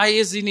like, "Why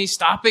isn't he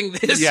stopping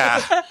this?"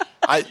 Yeah.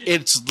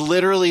 It's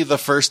literally the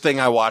first thing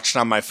I watched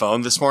on my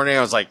phone this morning.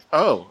 I was like,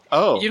 oh.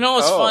 You know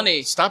what's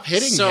funny? Stop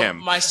hitting so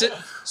him.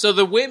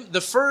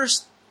 The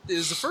first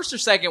or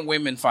second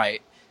women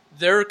fight.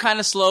 They're kind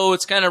of slow.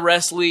 It's kind of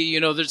wrestly. You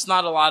know, there's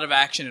not a lot of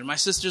action. And my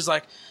sister's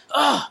like,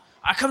 I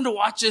come to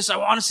watch this. I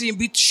want to see them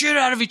beat the shit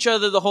out of each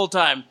other the whole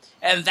time.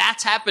 And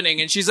that's happening.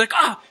 And she's like,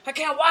 I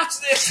can't watch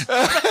this.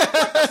 Fuck.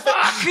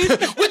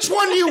 Which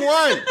one do you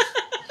want?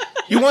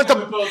 You want the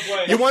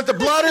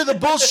blood or the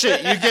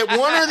bullshit? You get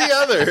one or the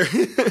other.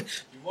 You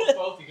want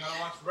both, you gotta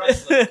watch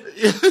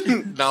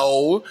wrestling.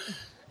 No.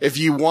 If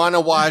you want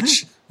to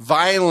watch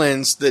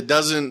violence that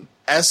doesn't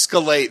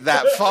escalate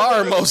that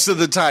far most of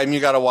the time, you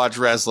got to watch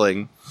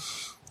wrestling.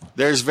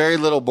 There's very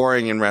little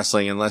boring in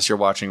wrestling unless you're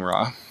watching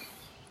Raw.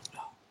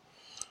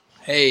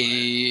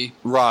 Hey,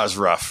 Raw's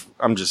rough.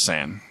 I'm just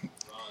saying.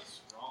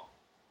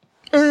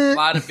 a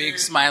lot of big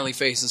smiley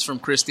faces from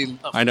Christy.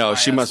 I know.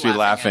 She must be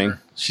laughing.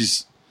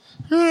 She's.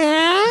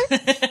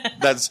 I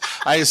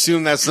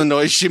assume that's the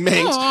noise she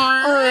makes.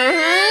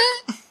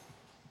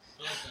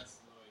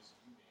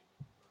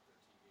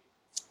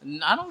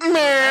 I don't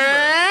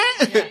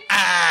remember.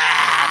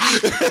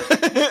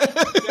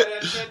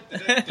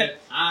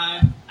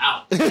 I'm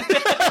out.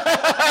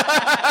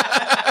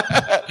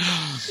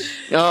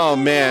 Oh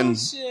man.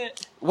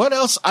 Shit. What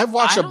else? I've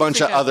watched I a don't bunch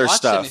of think I've other watched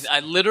stuff. anything. I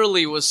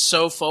literally was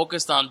so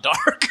focused on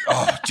Dark.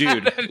 Oh,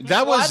 dude, I didn't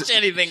that was watch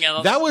anything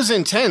else. that was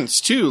intense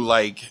too.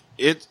 Like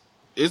it's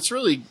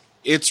really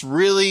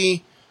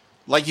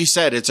like you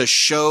said, it's a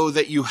show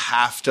that you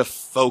have to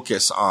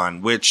focus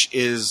on, which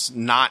is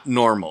not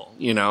normal,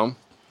 you know?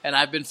 And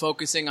I've been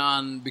focusing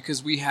on,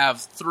 because we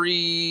have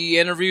 3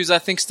 interviews, I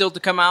think, still to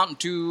come out in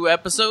 2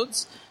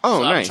 episodes. Oh,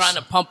 so nice. I'm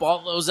trying to pump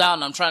all those out,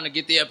 and I'm trying to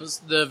get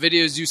the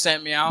videos you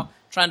sent me out,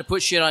 trying to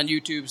put shit on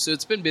YouTube, so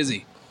it's been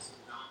busy.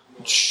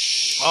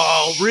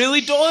 Oh,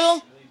 really,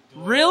 Doyle?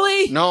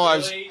 Really? No,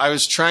 I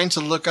was trying to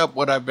look up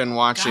what I've been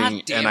watching,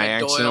 God damn and I it,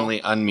 Doyle. accidentally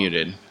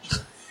unmuted.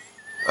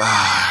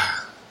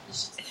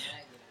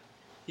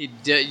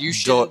 You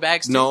shit in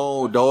bags too?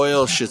 No,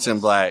 Doyle shits in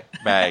black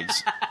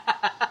bags.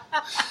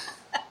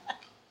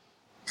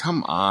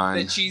 Come on.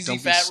 The cheesy Don't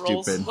fat be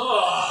rolls? stupid.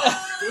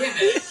 Damn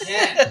it,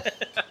 again.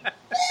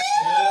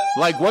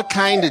 Like, what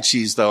kind of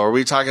cheese, though? Are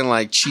we talking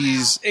like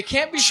cheese It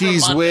can't be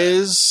cheese from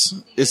whiz?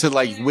 Is it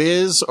like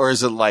whiz, or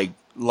is it like Are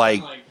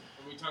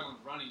we talking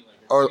running like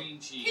a or green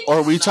cheese? or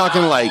are we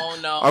talking like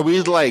no. are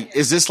we like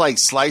is this like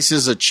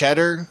slices of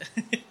cheddar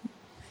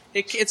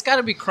It's got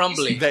to be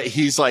crumbly. that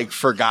he's like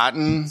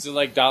forgotten? Is it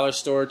like dollar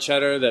store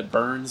cheddar that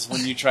burns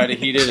when you try to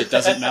heat it? It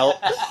doesn't melt.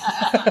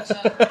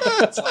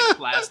 It's like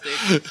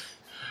plastic.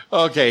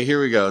 Okay, here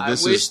we go. I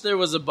This wish is there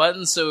was a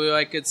button so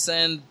I could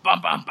send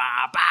bum bum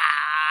ba ba.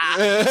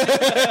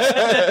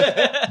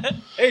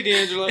 Hey,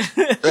 D'Angelo.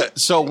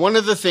 So one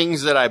of the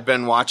things that I've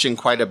been watching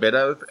quite a bit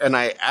of, and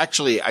I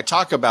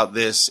talk about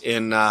this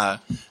in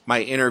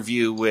my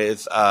interview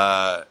with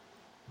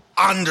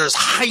Anders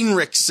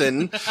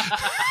Heinrichsen.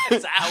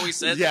 That's how he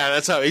said Yeah,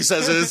 that's how he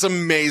says it. It's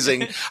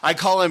amazing. I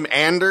call him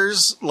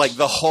Anders like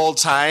the whole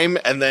time,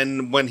 and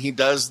then when he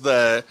does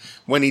the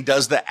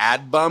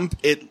ad bump,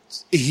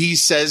 he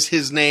says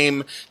his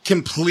name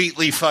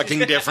completely fucking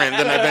different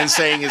than I've been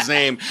saying his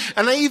name.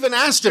 And I even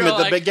asked him You're at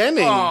the like,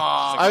 beginning.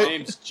 My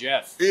name's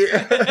Jeff.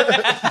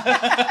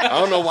 I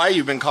don't know why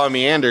you've been calling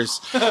me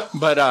Anders,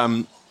 but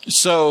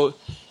so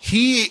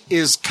he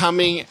is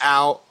coming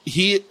out.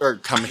 He's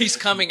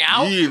coming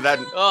out? Not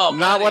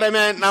buddy. what I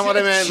meant. Not what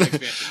I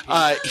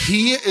meant.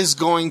 He is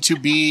going to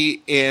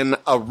be in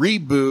a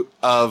reboot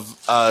of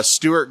a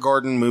Stuart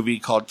Gordon movie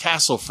called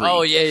Castle Freak.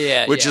 Oh,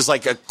 yeah. Which is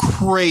like a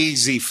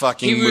crazy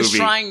fucking movie. He was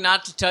trying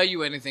not to tell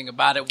you anything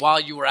about it while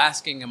you were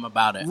asking him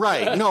about it.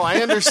 Right. No, I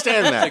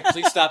understand that.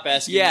 Please stop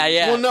asking.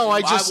 Yeah. Well, no,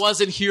 I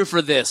wasn't here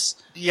for this.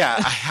 Yeah,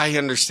 I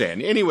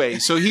understand. Anyway,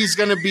 so he's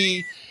going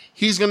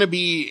to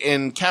be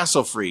in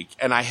Castle Freak,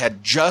 and I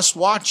had just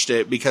watched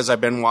it because I've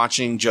been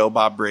watching Joe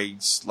Bob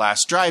Briggs'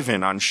 Last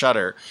Drive-In on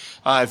Shudder.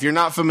 If you're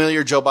not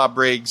familiar, Joe Bob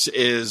Briggs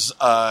is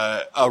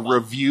a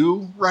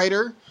review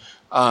writer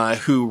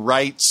who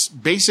writes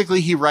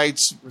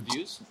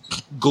Reviews?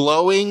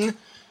 glowing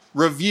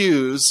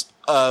reviews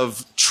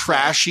of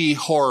trashy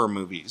horror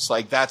movies.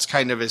 Like, that's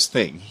kind of his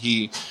thing.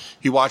 He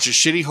watches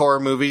shitty horror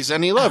movies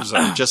and he loves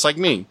them, just like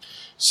me.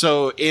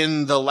 So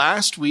in the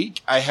last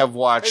week, I have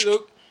watched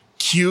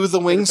Q the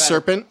Winged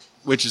Serpent,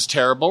 which is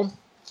terrible,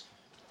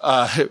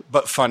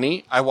 but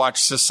funny. I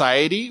watched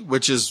Society,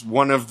 which is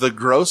one of the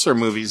grosser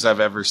movies I've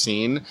ever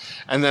seen.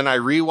 And then I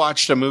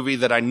rewatched a movie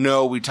that I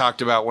know we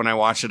talked about when I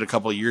watched it a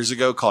couple of years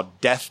ago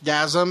called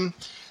Deathgasm.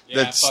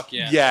 Yeah, fuck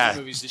yeah. Yeah. That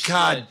movie's the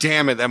God shit.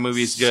 damn it, that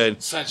movie's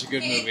good. Such a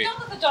good Hey, movie. don't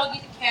let the dog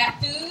eat the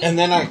cat food. And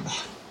then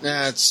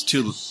it's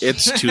too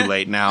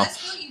late now.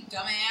 Let's go, you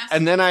dumbass.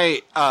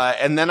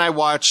 And then I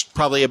watched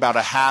probably about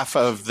a half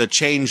of The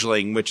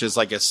Changeling, which is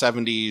like a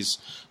 70s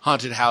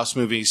haunted house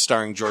movie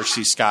starring George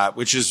C. Scott,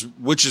 which is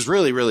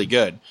really, really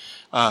good.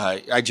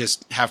 I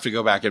just have to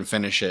go back and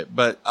finish it.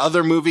 But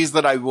other movies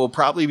that I will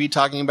probably be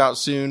talking about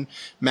soon: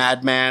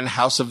 Madman,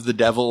 House of the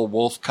Devil,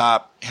 Wolf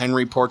Cop,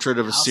 Henry Portrait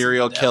of a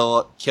Serial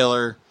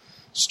Killer,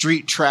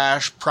 Street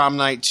Trash, Prom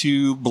Night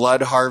 2,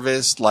 Blood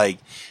Harvest. Like,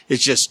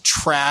 it's just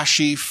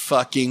trashy,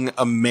 fucking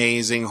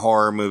amazing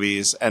horror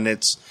movies. And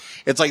it's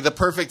like the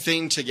perfect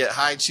thing to get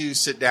high to,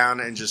 sit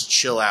down, and just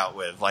chill out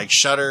with. Like,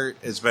 Shudder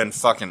has been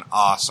fucking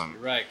awesome.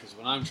 You're right, because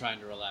when I'm trying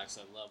to relax,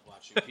 I love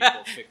watching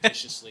people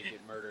fictitiously get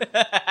murdered.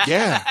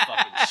 Yeah.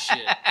 Fucking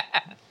shit.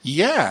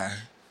 Yeah.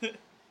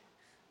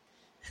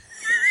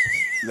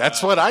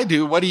 That's what I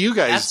do. What do you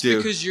guys That's do?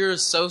 because you're a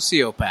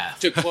sociopath.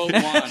 To quote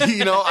Juan,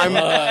 You know,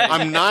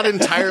 I'm not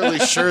entirely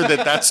sure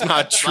that that's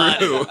not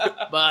true.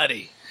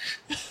 Buddy.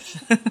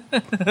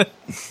 I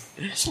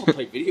just want to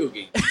play video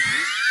games. Man.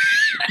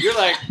 You're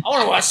like, I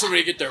want to watch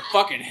somebody get their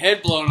fucking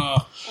head blown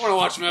off. I want to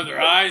watch them have their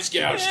eyes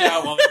gouged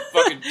out while they're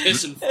fucking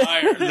pissing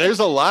fire. There's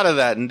a lot of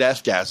that in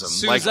Deathgasm.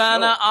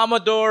 Susanna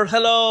Amador,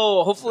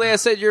 hello. Hopefully I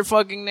said your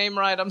fucking name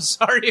right. I'm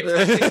sorry.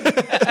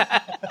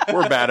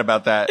 We're bad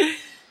about that.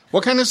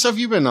 What kind of stuff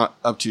you been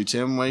up to,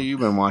 Tim? What have you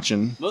been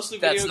watching? Mostly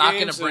video That's not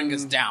going games to bring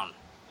us and- down.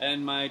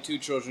 And my 2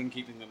 children,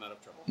 keeping them out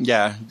of trouble.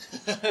 Yeah.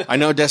 I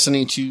know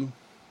Destiny 2,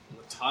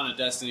 A ton of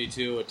Destiny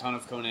 2, a ton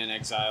of Conan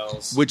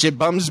Exiles. which it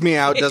bums me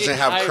out doesn't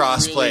have I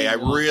crossplay. I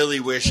really really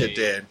wish it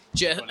play.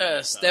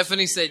 did.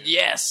 Stephanie said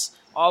yes.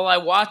 All I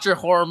watch are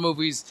horror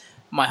movies.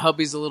 My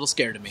hubby's a little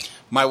scared of me.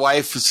 My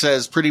wife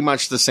says pretty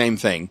much the same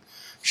thing.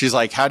 She's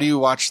like, how do you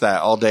watch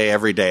that all day,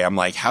 every day? I'm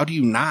like, how do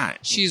you not?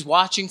 She's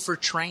watching for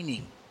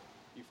training,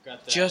 You've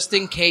got that, just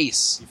in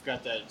case. You've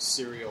got that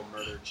serial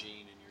murder gene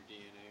in your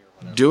DNA or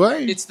whatever. Do I?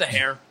 It's the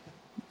hair.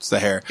 It's the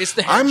hair. It's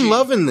the hair I'm gene.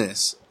 loving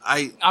this.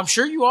 I'm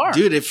sure you are.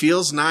 Dude, it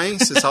feels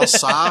nice. It's all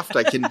soft.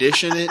 I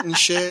condition it and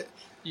shit.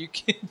 You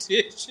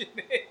condition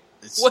it.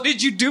 What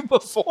did you do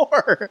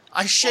before?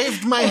 I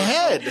shaved my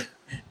head.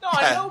 No,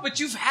 I know, but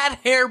you've had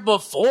hair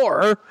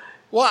before.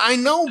 Well, I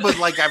know, but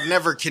like I've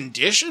never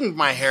conditioned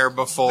my hair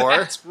before.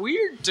 That's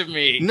weird to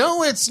me.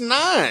 No, it's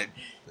not.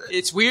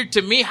 It's weird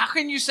to me. How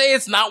can you say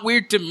it's not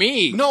weird to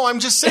me? No, I'm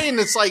just saying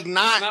it's like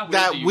not, not weird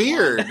that to you,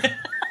 weird. What the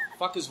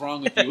fuck is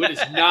wrong with you? It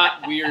is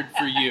not weird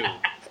for you.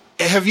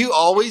 Have you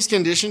always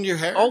conditioned your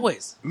hair?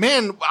 Always.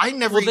 Man, I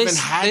never Well, they even s-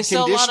 had they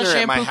sell a lot of conditioner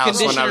at my shampoo house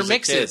when I conditioner was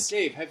mixes. a kid.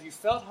 Dave, have you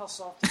felt how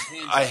soft his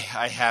hands are?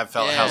 I have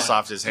felt Yeah. how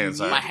soft his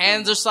hands My are.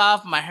 hands are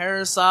soft. My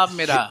hair is soft.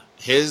 Mira.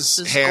 His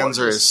This is hands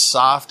are gorgeous. as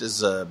soft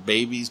as a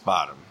baby's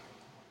bottom.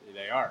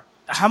 They are.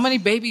 How many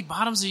baby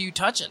bottoms are you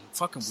touching?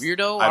 Fucking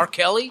weirdo. R.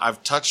 Kelly?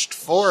 I've touched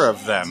 4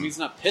 of them. He's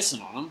not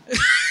pissing on them.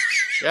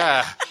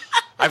 Yeah.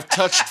 I've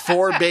touched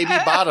 4 baby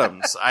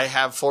bottoms. I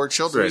have 4 So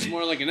children. he's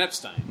more like an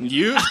Epstein.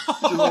 You?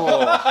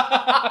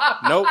 Oh.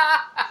 Nope.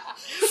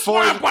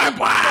 4.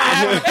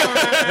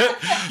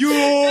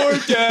 You're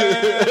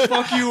dead.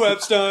 Fuck you,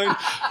 Epstein.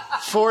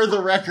 For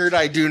the record,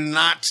 I do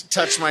not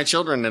touch my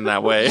children in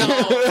that way.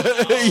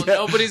 No,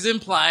 nobody's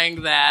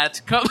implying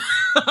that. Come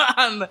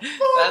on.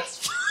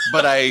 That's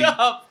But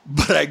up.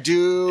 I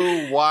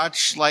do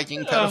watch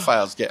liking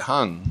pedophiles get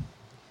hung.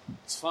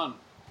 It's fun.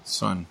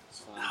 Son.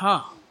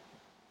 Huh.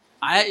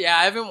 I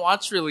haven't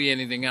watched really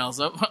anything else.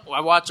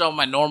 I watch all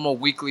my normal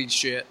weekly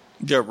shit.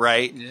 You're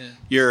right. Yeah.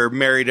 You're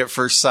Married at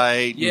First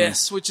Sight.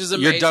 Yes, which is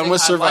amazing. You're done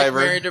with Survivor.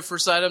 I like Married at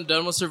First Sight. I'm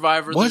done with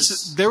Survivor.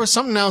 There was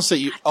something else that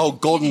you... Oh,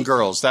 Golden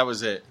Girls. That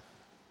was it.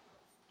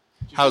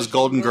 How's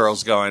Golden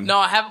Girls going?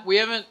 No, we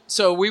haven't.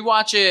 So we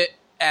watch it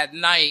at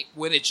night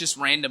when it's just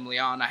randomly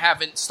on. I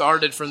haven't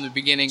started from the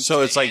beginning.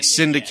 So it's like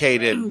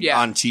syndicated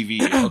on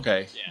TV.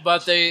 Okay.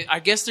 But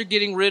I guess they're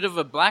getting rid of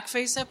a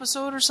blackface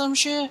episode or some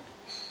shit.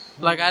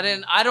 Like I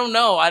don't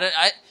know.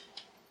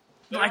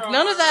 Like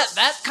none of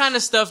that kind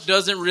of stuff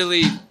doesn't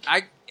really.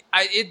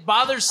 It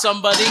bothers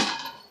somebody.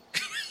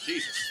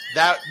 Jesus.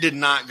 That did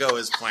not go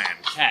as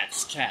planned.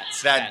 Cats.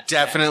 That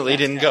definitely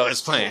didn't go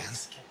as planned.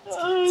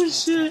 Oh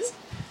shit.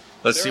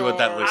 Let's see what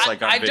that looks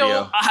like on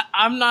video.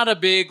 I'm not a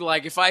big,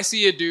 like, if I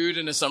see a dude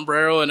in a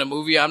sombrero in a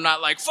movie, I'm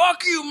not like,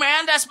 fuck you,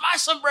 man, that's my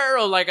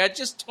sombrero. Like, I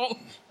just don't,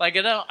 like,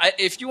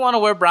 if you want to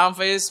wear brown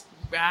face,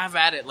 have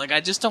at it. Like,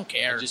 I just don't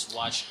care. I just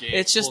watched Gabe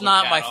It's just pull the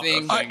not cat my off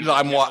thing. her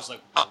thing.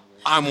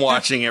 I'm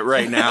watching it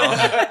right now.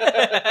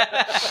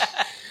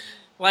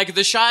 Like,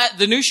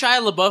 the new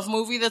Shia LaBeouf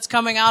movie that's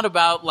coming out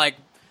about, like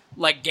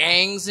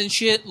gangs and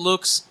shit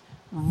looks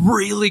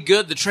really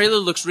good. The trailer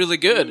looks really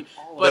good.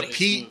 But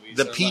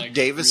the Pete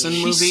Davidson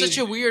movie. He's such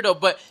a weirdo,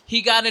 but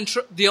he got in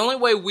the only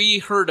way we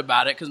heard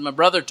about it, because my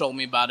brother told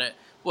me about it,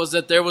 was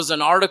that there was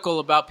an article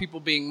about people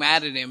being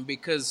mad at him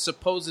because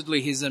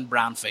supposedly he's in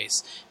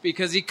brownface.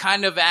 Because he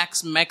kind of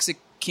acts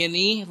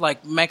Mexican-y,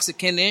 like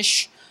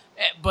Mexican-ish.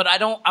 But I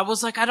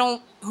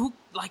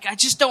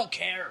just don't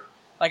care.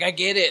 Like, I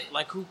get it.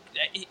 Like,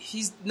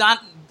 he's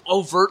not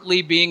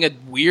overtly being a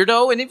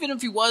weirdo, and even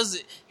if he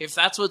was, if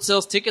that's what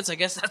sells tickets, I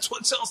guess that's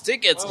what sells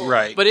tickets.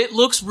 Right. But it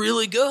looks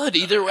really good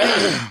either way.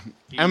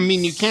 I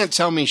mean, you can't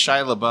tell me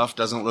Shia LaBeouf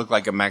doesn't look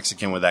like a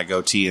Mexican with that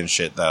goatee and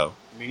shit, though.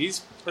 I mean,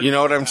 he's... You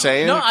know what I'm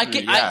saying? No, I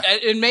can,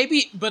 and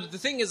maybe, but the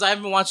thing is, I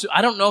haven't watched it.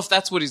 I don't know if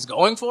that's what he's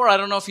going for. I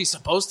don't know if he's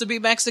supposed to be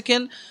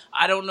Mexican.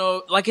 I don't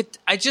know. Like,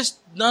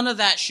 none of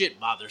that shit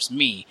bothers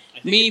me.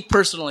 Me,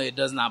 personally, it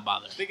does not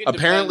bother.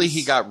 Apparently,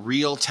 he got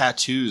real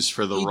tattoos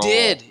for the role. He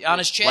did, on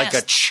his chest. Like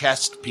a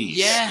chest piece.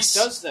 Yes. He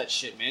does that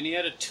shit, man. He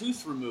had a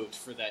tooth removed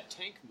for that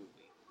Tank movie.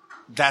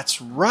 That's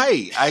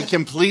right. I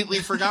completely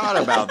forgot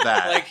about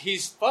that. Like,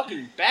 he's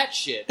fucking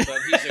batshit,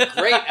 but he's a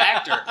great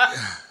actor.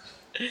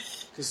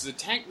 Because the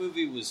Tank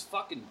movie was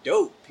fucking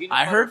dope.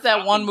 I heard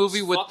that one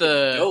movie with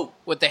the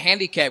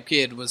handicap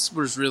kid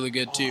was really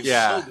good too.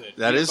 Yeah, so good.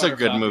 that is a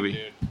good movie.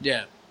 Dude.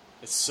 Yeah.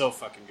 It's so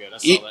fucking good. I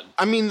saw that.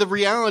 I mean, the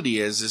reality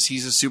is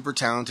he's a super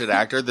talented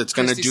actor that's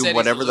going to Christy do said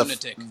whatever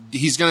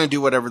he's going to do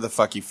whatever the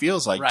fuck he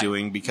feels like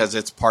doing because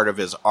it's part of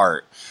his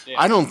art.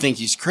 Yeah. I don't think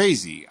he's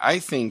crazy. I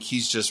think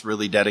he's just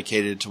really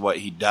dedicated to what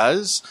he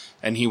does,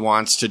 and he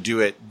wants to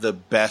do it the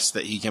best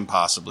that he can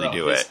possibly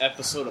do his it.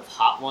 Episode of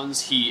Hot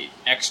Ones, he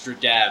extra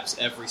dabs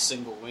every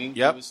single wing.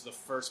 Yep. He was the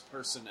first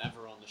person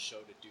ever on the show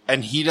to do that.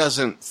 And he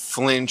doesn't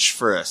flinch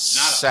for a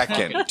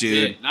second,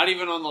 dude. Not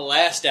even on the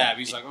last dab.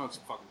 He's like, oh, let's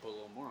fucking put a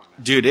little more on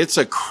that. Dude, it's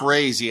a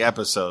crazy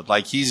episode.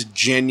 Like, he's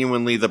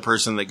genuinely the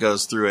person that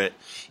goes through it.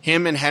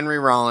 Him and Henry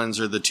Rollins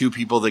are the two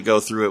people that go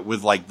through it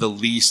with, like, the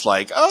least,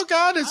 like, oh,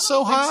 God, it's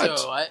so hot.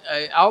 So.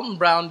 Alton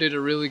Brown did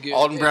a really good...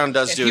 Alton Brown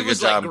does do a good job. He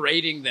was, like,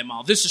 grading them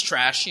all. This is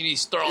trash, and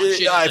he's throwing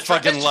shit I in the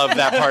fucking trash. love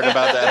that part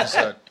about that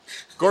episode.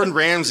 Gordon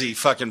Ramsay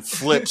fucking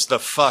flips the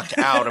fuck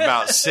out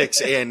about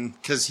 6 in,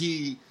 because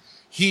he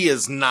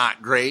is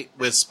not great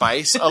with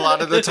spice a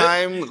lot of the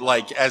time,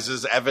 like, as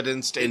is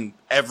evidenced in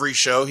every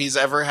show he's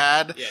ever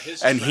had. Yeah,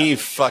 his and he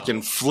travel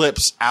fucking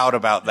flips out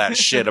about that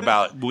shit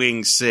about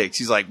Wing 6.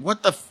 He's like,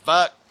 what the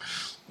fuck?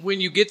 When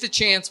you get the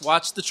chance,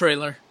 watch the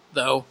trailer,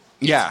 though.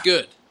 Yeah. It's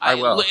good. I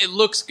will. It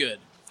looks good.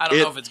 I don't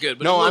know if it's good,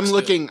 but no, it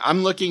looks good.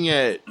 I'm looking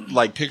at,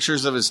 like,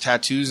 pictures of his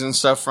tattoos and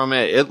stuff from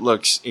it. It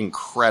looks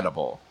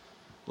incredible.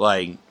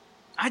 Like,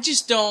 I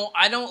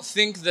don't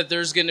think that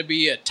there's going to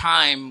be a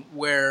time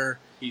where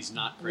he's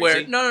not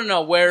crazy.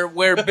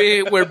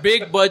 Where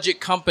big budget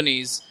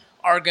companies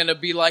are going to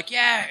be like,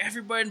 yeah,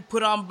 everybody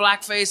put on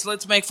blackface,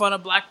 let's make fun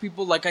of black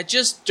people. Like, I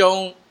just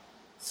don't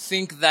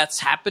think that's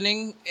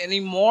happening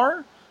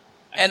anymore.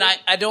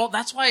 I don't,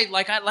 that's why,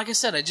 like I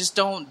said, I just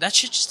don't, that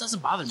shit just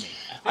doesn't bother me.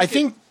 I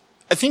think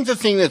the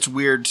thing that's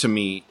weird to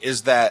me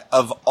is that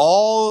of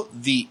all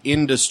the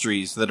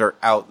industries that are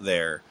out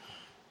there,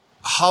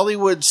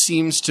 Hollywood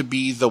seems to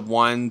be the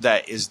one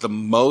that is the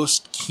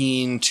most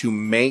keen to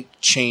make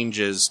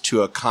changes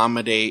to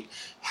accommodate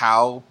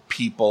how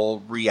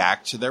people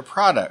react to their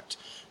product,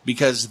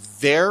 because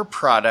their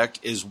product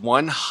is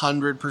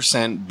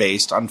 100%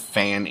 based on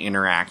fan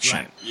interaction.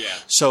 Right. Yeah.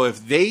 So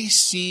if they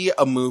see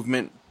a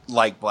movement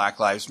like Black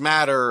Lives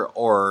Matter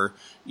or,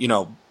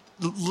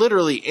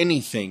 literally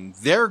anything,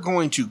 they're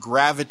going to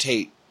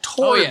gravitate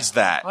towards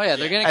that. Oh yeah,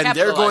 they're going to And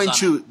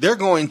they're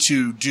going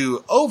to do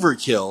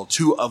overkill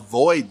to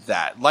avoid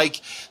that.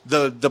 Like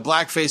the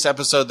blackface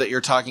episode that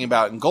you're talking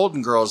about in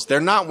Golden Girls, they're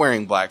not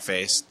wearing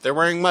blackface. They're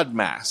wearing mud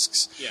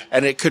masks. Yeah.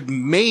 And it could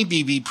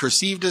maybe be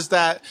perceived as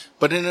that,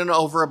 but in an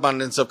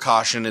overabundance of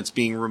caution, it's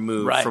being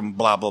removed from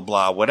blah, blah,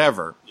 blah,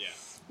 whatever. Yeah.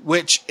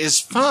 Which is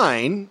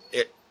fine.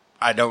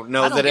 I don't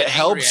know that it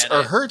helps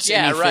or hurts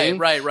anything.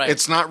 Right.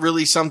 It's not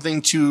really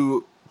something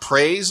to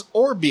praise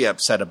or be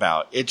upset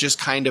about. It just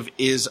kind of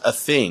is a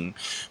thing.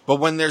 But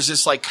when there's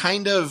this like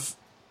kind of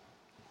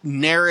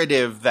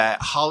narrative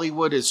that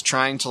Hollywood is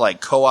trying to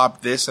like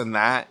co-opt this and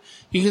that,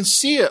 you can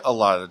see it a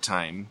lot of the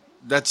time.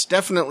 That's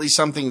definitely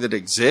something that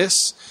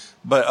exists.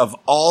 But of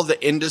all the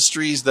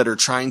industries that are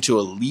trying to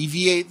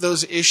alleviate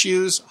those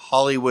issues,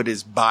 Hollywood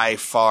is by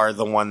far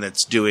the one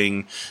that's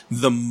doing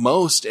the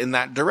most in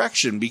that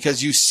direction,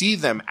 because you see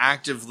them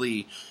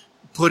actively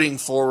putting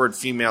forward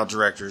female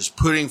directors,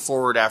 putting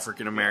forward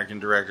African American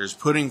directors,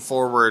 putting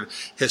forward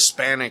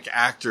Hispanic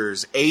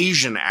actors,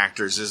 Asian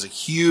actors is a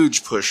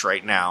huge push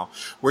right now,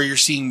 where you're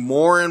seeing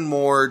more and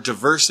more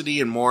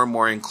diversity and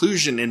more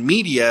inclusion in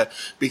media,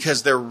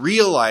 because they're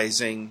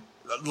realizing,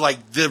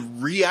 like, the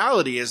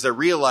reality is they're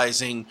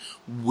realizing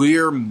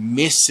we're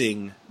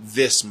missing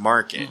this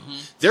market. Mm-hmm.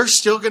 They're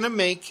still going to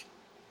make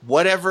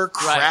whatever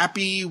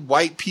crappy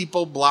white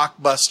people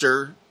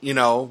blockbuster, you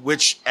know,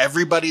 which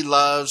everybody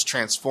loves,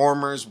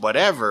 Transformers,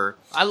 whatever.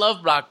 I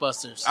love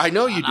blockbusters. I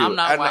know you do. I'm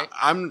not white.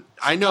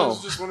 I know.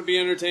 I just want to be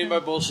entertained by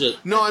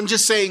bullshit. No, I'm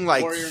just saying,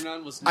 like, Warrior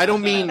Nun was I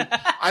don't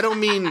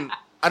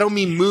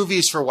mean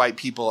movies for white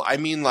people. I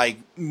mean, like,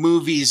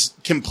 movies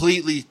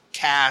completely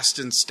cast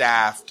and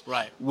staffed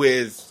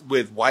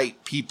with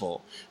white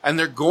people. And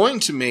they're going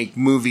to make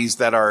movies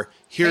that are,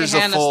 here's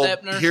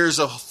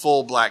a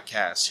full black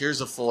cast,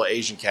 here's a full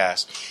Asian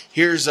cast,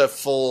 here's a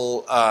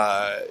full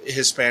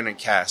Hispanic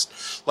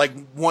cast. Like,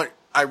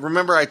 I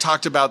remember I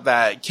talked about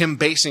that Kim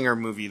Basinger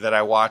movie that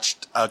I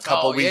watched a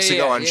couple weeks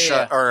ago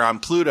on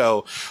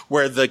Pluto,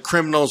 where the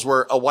criminals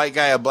were a white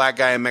guy, a black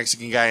guy, a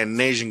Mexican guy, and an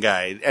Asian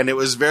guy. And it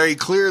was very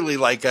clearly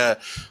like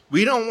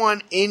we don't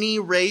want any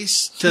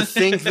race to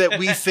think that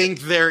we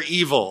think they're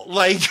evil.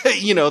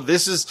 Like, you know,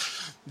 this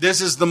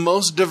is the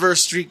most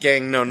diverse street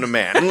gang known to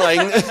man.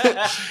 Like,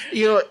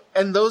 you know,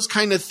 and those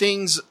kind of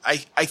things, I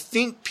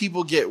think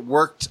people get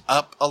worked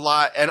up a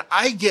lot, and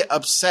I get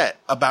upset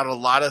about a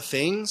lot of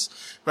things,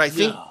 but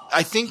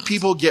I think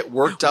people get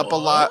worked up a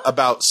lot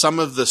about some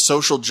of the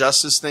social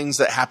justice things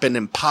that happen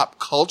in pop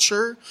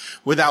culture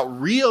without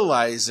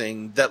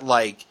realizing that,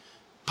 like,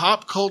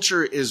 pop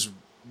culture is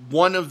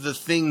one of the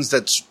things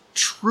that's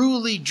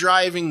truly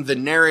driving the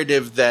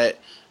narrative that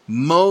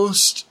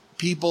most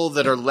people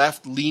that are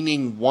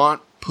left-leaning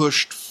want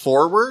pushed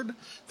forward.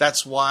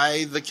 That's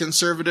why the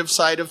conservative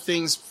side of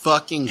things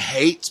fucking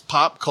hates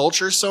pop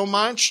culture so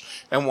much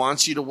and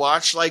wants you to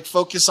watch, like,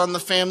 Focus on the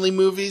Family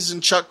movies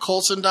and Chuck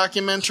Colson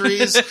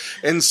documentaries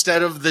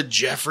instead of the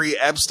Jeffrey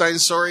Epstein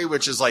story,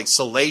 which is, like,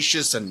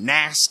 salacious and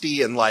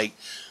nasty and, like,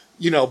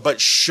 you know, but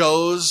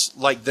shows,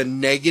 like, the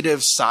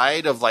negative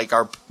side of, like,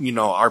 our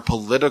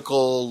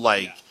political,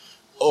 like,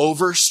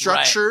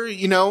 overstructure,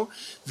 you know?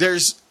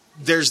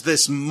 There's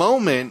this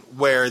moment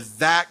where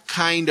that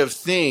kind of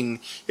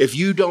thing, if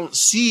you don't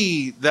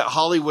see that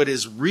Hollywood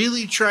is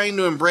really trying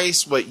to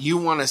embrace what you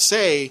want to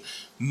say,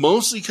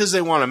 mostly because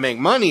they want to make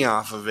money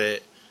off of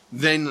it,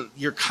 then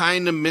you're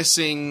kind of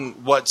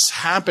missing what's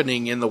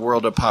happening in the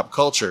world of pop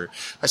culture.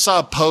 I saw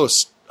a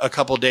post a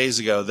couple days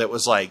ago that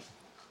was like,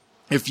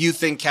 if you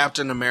think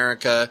Captain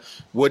America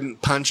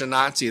wouldn't punch a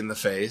Nazi in the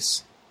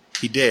face,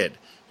 he did.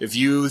 If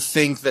you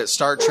think that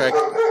Star Trek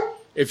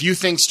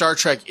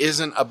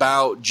isn't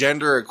about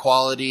gender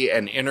equality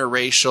and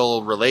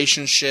interracial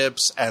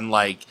relationships and,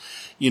 like,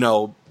 you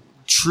know,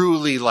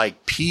 truly,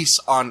 like, peace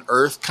on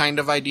earth kind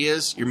of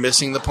ideas, you're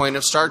missing the point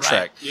of Star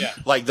Trek. Yeah.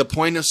 Like, the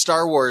point of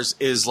Star Wars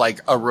is,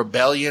 like, a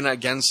rebellion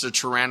against a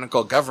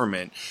tyrannical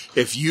government.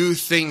 If you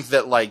think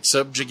that, like,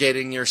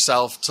 subjugating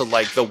yourself to,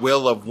 like, the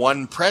will of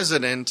one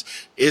president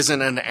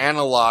isn't an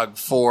analog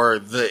for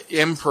the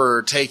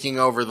emperor taking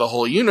over the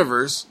whole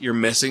universe, you're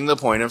missing the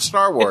point of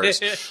Star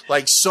Wars.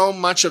 Like, so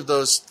much of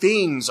those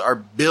things are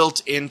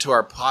built into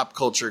our pop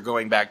culture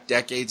going back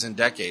decades and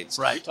decades.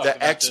 Right.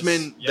 The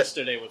X-Men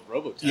yesterday with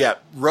Robotech. Yeah,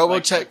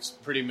 Robotech.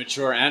 Like, pretty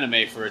mature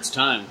anime for its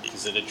time,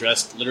 because it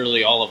addressed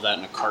literally all of that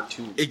in a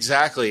cartoon.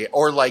 Exactly.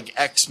 Or like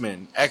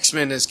X-Men.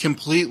 X-Men is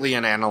completely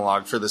an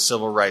analog for the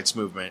civil rights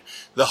movement.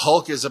 The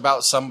Hulk is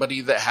about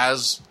somebody that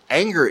has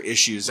anger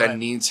issues and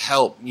needs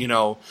help. You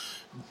know,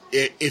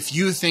 if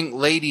you think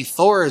Lady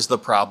Thor is the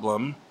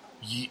problem,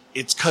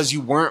 it's because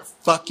you weren't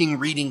fucking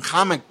reading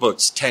comic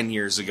books 10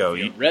 years ago.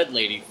 If you read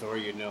Lady Thor,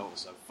 you know it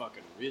was a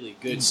fucking really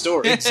good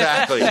story.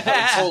 Exactly.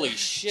 Holy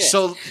shit.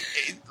 So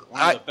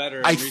one of the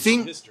better in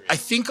recent history. I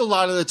think a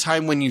lot of the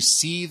time when you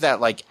see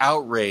that, like,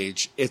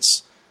 outrage,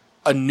 it's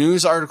a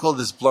news article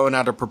that's blown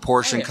out of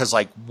proportion because,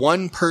 like,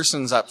 one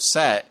person's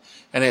upset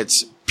and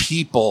it's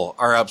people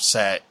are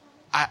upset.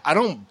 I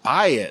don't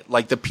buy it.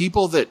 Like, the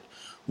people that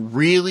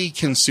really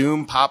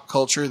consume pop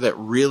culture, that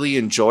really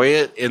enjoy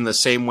it in the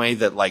same way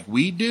that like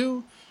we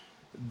do,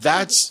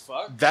 that's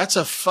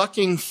a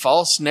fucking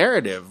false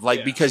narrative.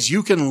 Like, because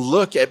you can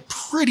look at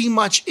pretty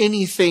much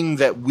anything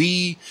that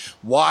we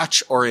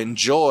watch or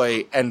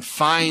enjoy and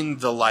find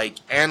the like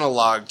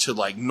analog to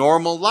like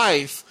normal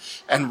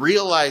life and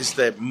realize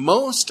that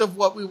most of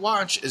what we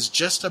watch is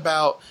just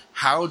about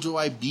how do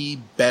I be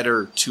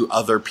better to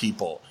other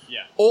people?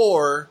 Yeah.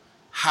 Or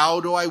how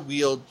do I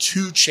wield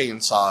 2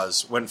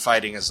 chainsaws when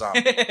fighting a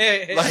zombie?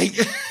 Like,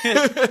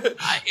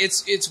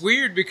 it's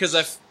weird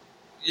because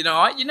you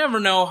never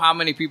know how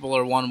many people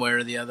are one way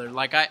or the other.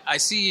 Like, I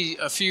see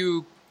a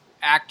few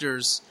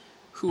actors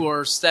who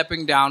are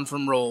stepping down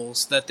from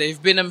roles that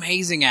they've been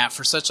amazing at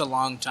for such a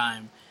long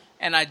time.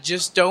 And I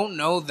just don't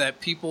know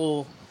that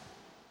people...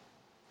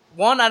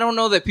 One, I don't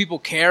know that people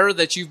care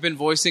that you've been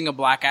voicing a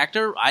black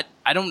actor.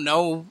 I don't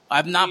know.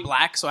 I'm not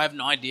black, so I have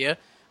no idea.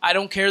 I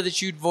don't care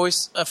that you'd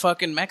voice a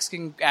fucking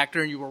Mexican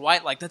actor and you were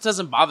white. Like, that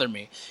doesn't bother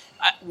me.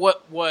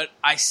 What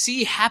I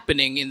see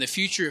happening in the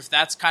future, if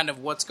that's kind of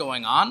what's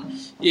going on,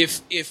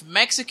 if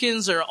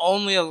Mexicans are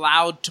only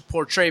allowed to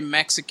portray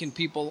Mexican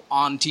people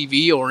on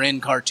TV or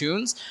in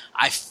cartoons,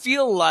 I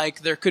feel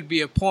like there could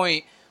be a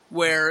point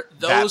where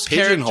those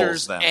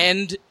characters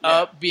end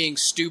up being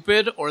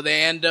stupid, or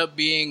they end up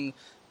being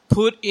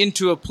put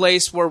into a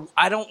place where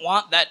I don't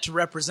want that to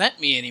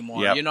represent me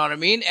anymore. Yep. You know what I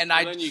mean? And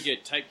then you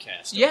get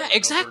typecast. Yeah,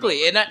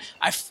 exactly. And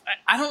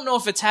I don't know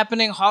if it's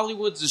happening.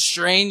 Hollywood's a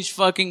strange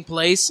fucking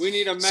place. We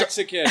need a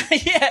Mexican.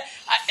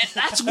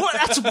 That's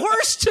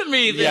worse to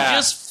me than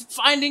just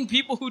finding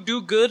people who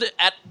do good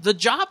at the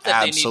job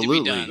that they need to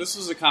be done. This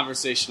was a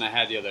conversation I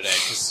had the other day,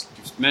 because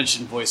you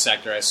mentioned voice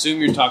actor. I assume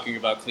you're talking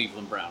about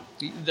Cleveland Brown.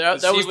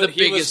 That was the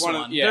biggest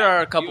one. There are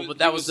a couple, but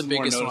that was the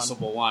biggest more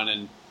noticeable one.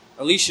 And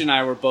Alicia and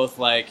I were both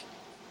like,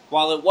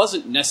 while it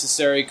wasn't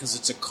necessary because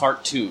it's a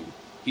cartoon,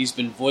 he's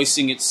been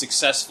voicing it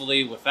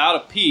successfully without a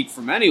peep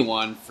from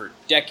anyone for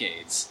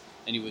decades,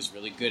 and he was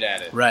really good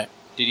at it. Right.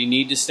 Did he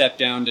need to step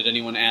down? Did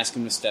anyone ask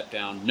him to step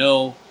down?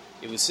 No.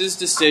 It was his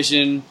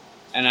decision,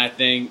 and I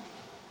think,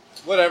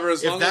 whatever,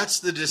 as long as... If that's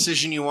the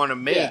decision you want to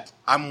make,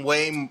 I'm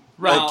way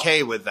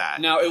okay with that.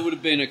 Now, it would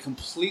have been a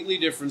completely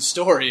different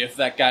story if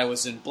that guy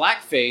was in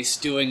blackface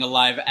doing a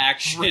live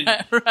action,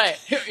 right.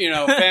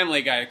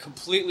 Family Guy. A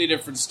completely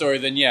different story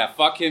than,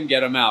 fuck him,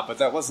 get him out. But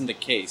that wasn't the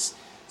case.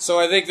 So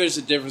I think there's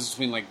a difference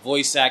between, like,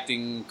 voice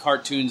acting,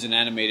 cartoons, and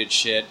animated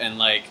shit, and,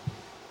 like,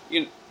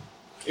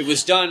 it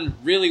was done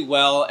really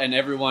well, and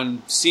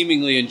everyone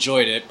seemingly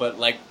enjoyed it, but,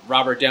 like,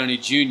 Robert Downey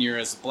Jr.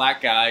 as the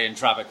black guy in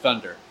Tropic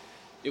Thunder.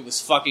 It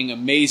was fucking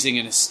amazing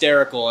and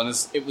hysterical, and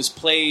it was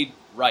played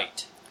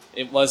right.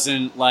 It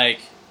wasn't like,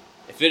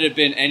 if it had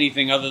been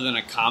anything other than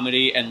a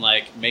comedy and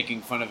like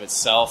making fun of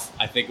itself,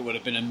 I think it would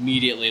have been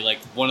immediately like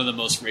one of the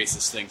most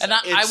racist things. And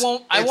I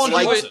won't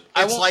do it.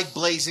 It's like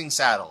Blazing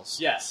Saddles.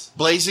 Yes,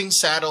 Blazing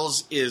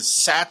Saddles is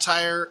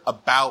satire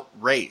about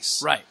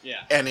race. Right.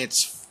 Yeah, and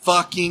it's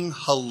fucking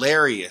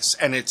hilarious,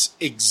 and it's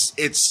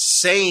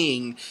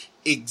saying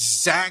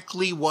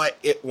exactly what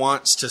it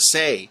wants to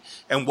say.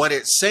 And what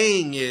it's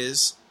saying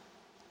is,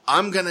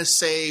 I'm going to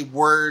say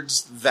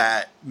words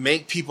that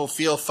make people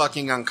feel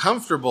fucking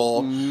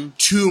uncomfortable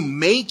to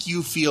make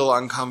you feel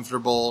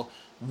uncomfortable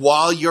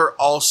while you're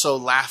also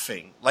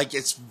laughing. Like,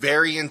 it's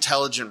very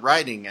intelligent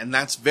writing, and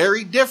that's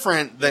very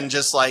different than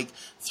just like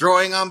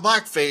throwing on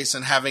blackface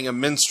and having a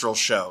minstrel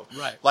show.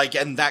 Right. Like,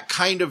 and that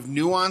kind of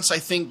nuance, I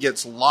think,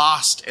 gets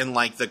lost in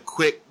like the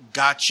quick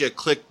gotcha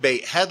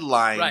clickbait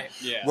headline, right.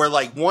 Where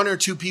like 1 or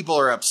 2 people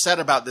are upset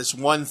about this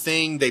one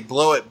thing, they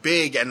blow it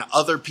big, and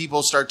other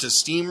people start to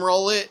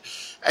steamroll it,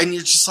 and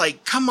you're just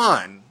like, come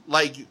on.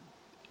 Like,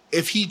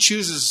 if he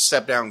chooses to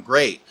step down,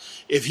 great.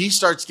 If he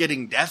starts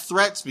getting death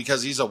threats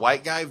because he's a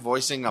white guy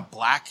voicing a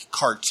black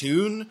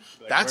cartoon,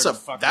 like, that's a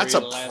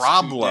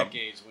problem.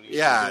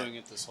 Doing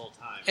it this whole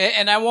time.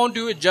 And I won't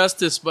do it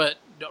justice, but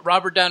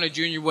Robert Downey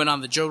Jr. went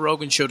on the Joe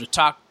Rogan show to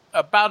talk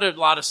about a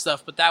lot of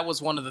stuff, but that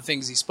was one of the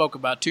things he spoke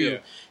about too. Yeah.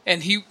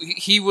 And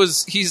he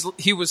was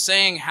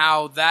saying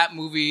how that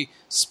movie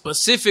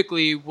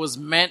specifically was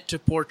meant to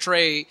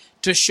portray,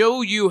 to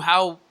show you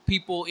how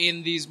people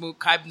in these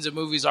kinds of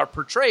movies are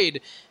portrayed,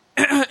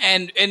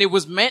 and it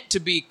was meant to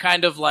be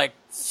kind of like,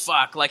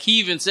 fuck. Like, he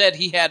even said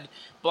he had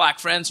black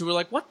friends who were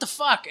like, what the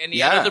fuck? And he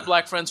had other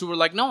black friends who were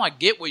like, no, I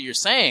get what you're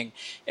saying.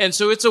 And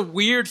so it's a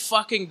weird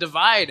fucking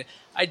divide.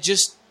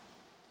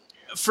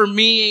 For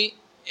me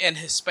and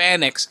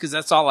Hispanics, because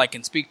that's all I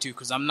can speak to,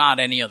 because I'm not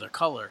any other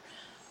color,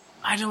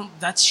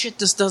 that shit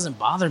just doesn't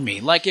bother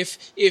me. Like,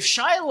 if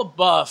Shia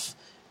LaBeouf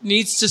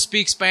needs to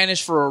speak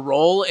Spanish for a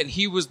role and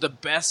he was the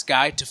best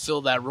guy to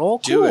fill that role,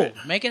 do it.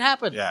 Make it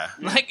happen. Yeah.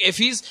 Like, if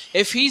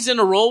he's in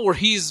a role where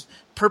he's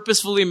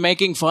purposefully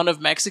making fun of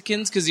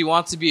Mexicans because he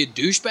wants to be a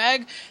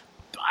douchebag,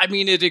 I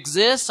mean, it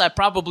exists. I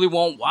probably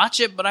won't watch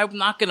it, but I'm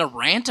not going to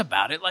rant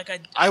about it. Like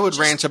I would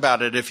rant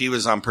about it if he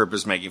was on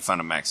purpose making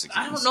fun of Mexicans.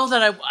 I don't know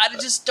that I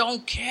just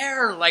don't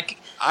care. Like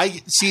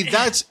I see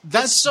that's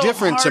so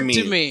different to hard me.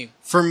 to me.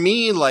 For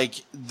me, like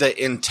the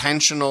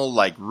intentional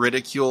like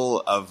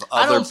ridicule of other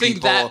I don't people,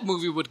 think that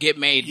movie would get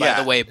made,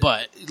 by the way,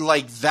 but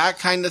like that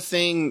kind of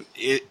thing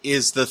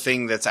is the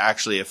thing that's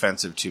actually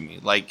offensive to me.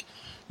 Like,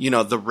 you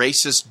know, the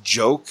racist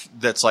joke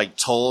that's like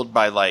told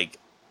by like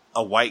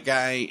a white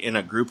guy in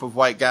a group of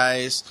white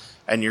guys,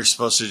 and you're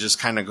supposed to just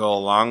kind of go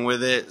along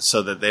with it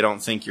so that they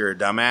don't think you're a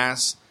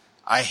dumbass.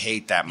 I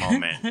hate that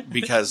moment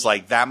because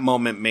like that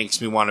moment makes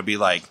me want to be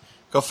like,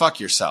 go fuck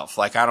yourself.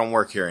 Like, I don't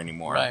work here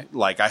anymore. Right.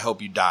 Like, I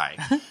hope you die.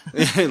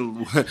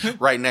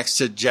 Right next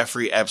to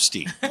Jeffrey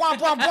Epstein. Wah,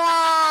 wah,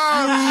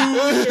 wah!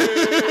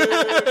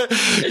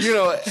 You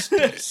know,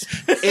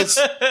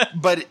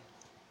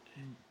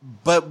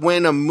 but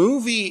when a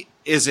movie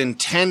is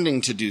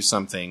intending to do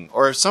something,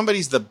 or if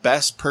somebody's the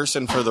best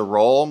person for the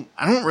role,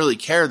 I don't really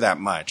care that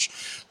much.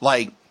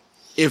 Like,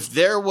 if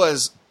there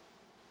was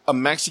a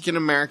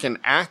Mexican-American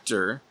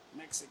actor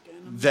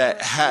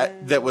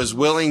that was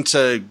willing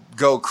to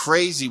go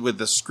crazy with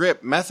the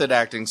script method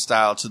acting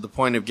style to the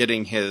point of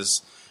getting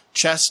his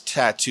chest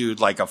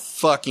tattooed like a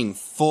fucking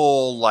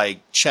full like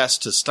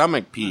chest to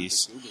stomach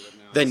piece,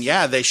 then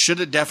yeah, they should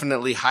have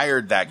definitely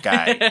hired that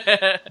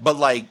guy. But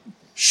like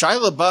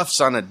Shia LaBeouf's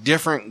on a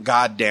different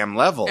goddamn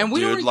level, and we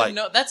dude. don't even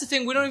know. That's the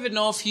thing. We don't even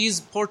know if he's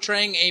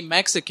portraying a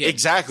Mexican.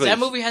 Exactly. That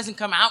movie hasn't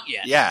come out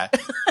yet. Yeah.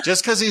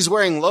 Just because he's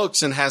wearing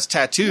lokes and has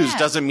tattoos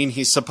doesn't mean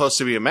he's supposed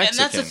to be a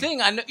Mexican. And that's the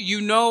thing.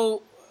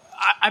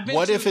 I've been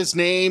what if his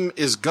name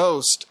is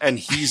Ghost and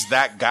he's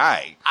that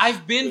guy?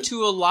 I've been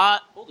to a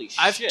lot. Holy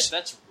shit,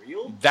 that's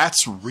real?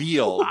 That's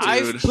real, dude.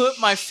 I've put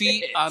my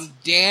feet on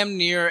damn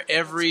near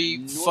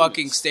every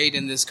fucking state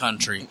in this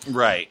country.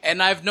 Right.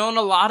 And I've known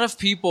a lot of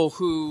people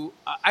who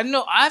I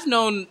know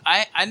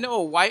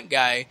a white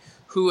guy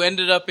who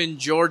ended up in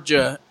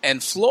Georgia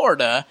and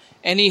Florida,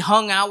 and he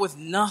hung out with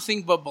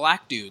nothing but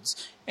black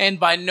dudes. And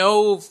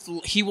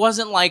he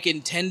wasn't like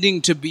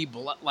intending to be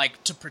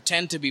to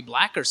pretend to be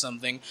black or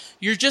something.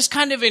 You're just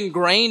kind of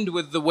ingrained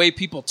with the way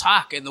people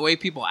talk and the way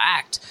people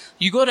act.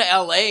 You go to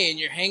LA and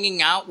you're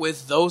hanging out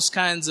with those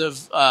kinds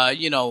of,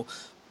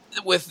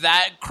 with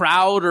that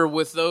crowd or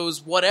with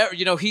those whatever.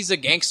 You know, he's a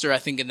gangster, I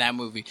think, in that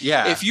movie.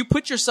 Yeah. If you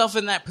put yourself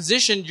in that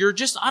position, you're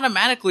just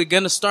automatically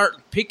going to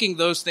start picking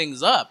those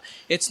things up.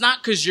 It's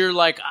not because you're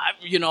like, I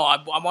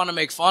want to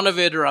make fun of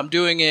it or I'm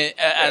doing it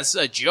as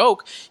a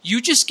joke.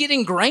 You just get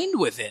ingrained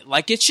with it.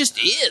 Like, it just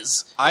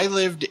is. I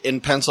lived in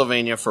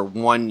Pennsylvania for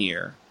 1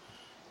 year.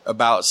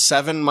 About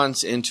 7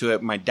 months into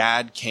it, my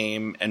dad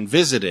came and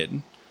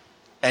visited,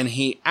 and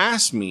he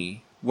asked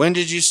me, when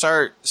did you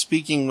start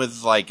speaking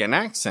with like an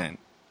accent?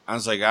 I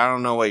was like, I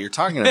don't know what you're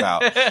talking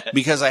about.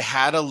 Because I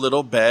had a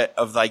little bit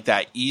of like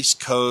that East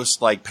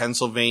Coast, like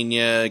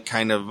Pennsylvania,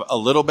 kind of a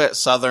little bit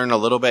Southern, a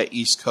little bit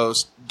East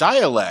Coast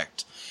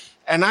dialect.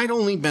 And I'd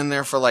only been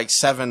there for like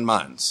 7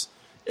 months.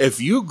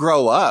 If you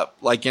grow up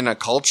like in a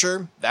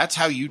culture, that's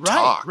how you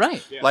talk.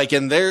 Right. Yeah. Like,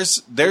 and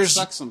there's It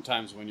sucks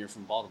sometimes when you're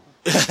from Baltimore.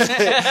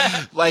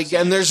 like,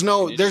 and there's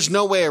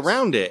no way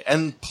around it.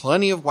 And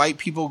plenty of white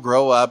people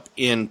grow up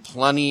in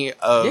plenty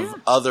of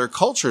other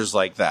cultures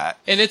like that.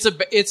 And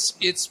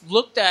it's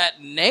looked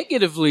at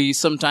negatively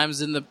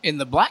sometimes in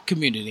the black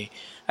community.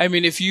 I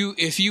mean, if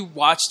you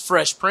watched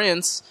Fresh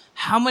Prince,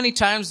 how many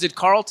times did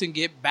Carlton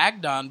get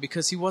bagged on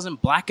because he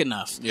wasn't black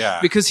enough? Yeah.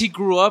 Because he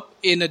grew up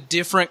in a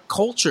different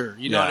culture.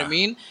 You know what I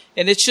mean?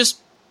 And it's just,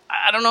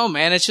 I don't know,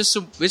 man. It's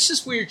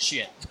just weird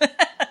shit.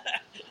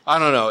 I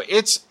don't know.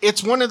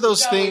 It's one of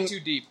those Got way things. too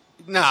deep.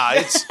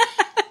 Nah,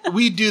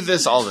 we do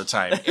this all the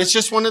time. It's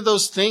just one of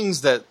those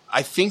things that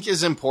I think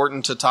is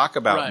important to talk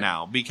about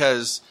now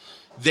because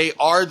they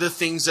are the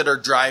things that are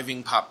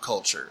driving pop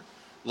culture.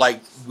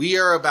 Like, we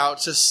are about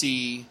to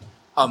see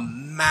a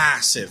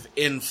massive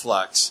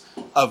influx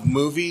of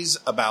movies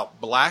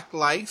about black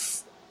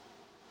life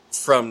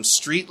from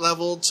street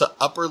level to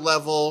upper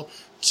level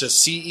to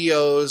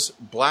CEOs,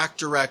 black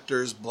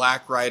directors,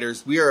 black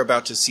writers. We are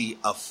about to see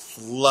a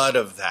flood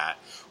of that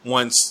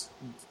once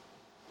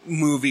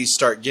movies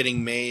start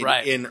getting made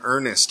in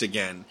earnest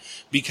again,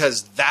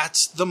 because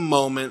that's the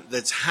moment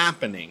that's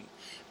happening.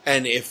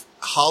 And if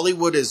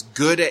Hollywood is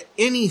good at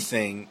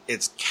anything,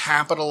 it's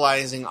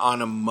capitalizing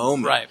on a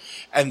moment. Right.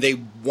 And they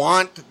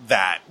want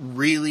that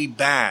really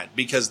bad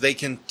because they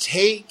can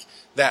take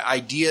that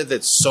idea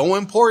that's so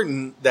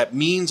important, that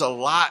means a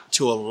lot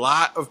to a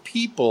lot of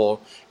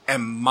people,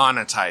 and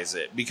monetize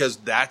it, because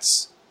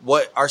that's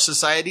what our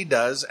society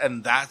does,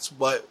 and that's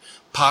what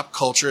pop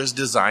culture is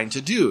designed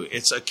to do.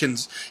 It's a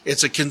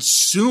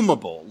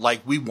consumable.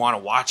 Like, we want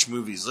to watch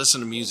movies,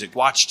 listen to music,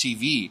 watch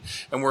TV,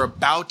 and we're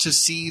about to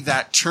see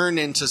that turn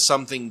into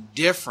something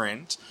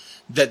different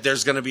that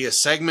there's going to be a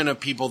segment of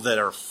people that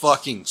are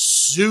fucking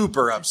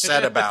super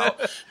upset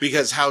about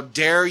because how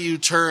dare you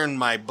turn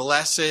my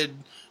blessed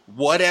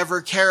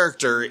whatever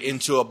character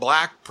into a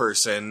black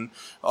person.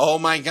 Oh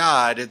my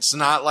God, it's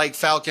not like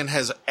Falcon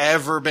has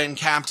ever been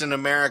Captain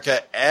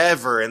America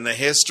ever in the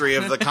history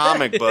of the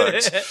comic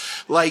books.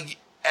 Like,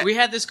 we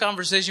had this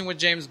conversation with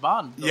James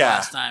Bond the Yeah.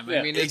 last time.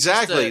 I mean, it's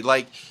exactly. just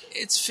Like,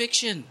 it's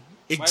fiction.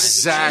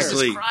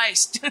 exactly. Jesus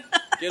Christ.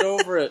 Get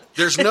over it.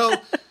 There's no.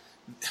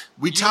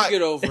 We You talk.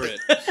 get over it.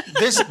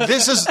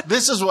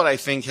 This is what I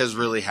think has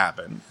really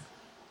happened.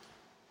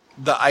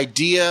 The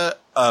idea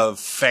of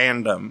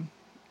fandom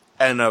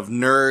and of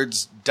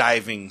nerds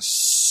diving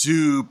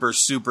super,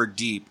 super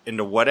deep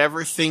into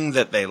whatever thing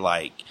that they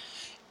like,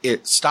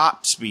 it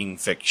stops being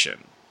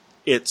fiction.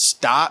 It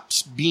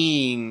stops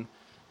being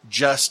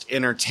just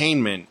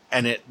entertainment,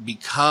 and it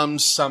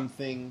becomes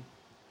something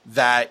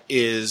that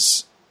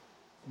is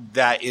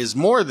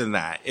more than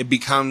that. It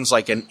becomes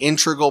like an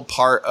integral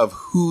part of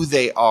who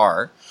they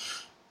are.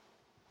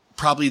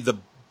 Probably the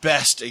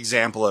best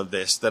example of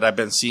this that I've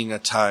been seeing a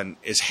ton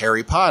is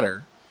Harry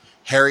Potter.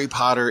 Harry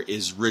Potter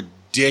is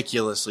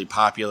ridiculously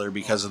popular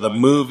because of the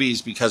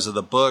movies, because of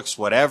the books,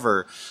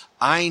 whatever.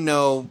 I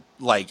know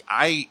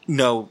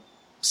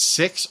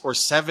 6 or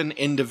 7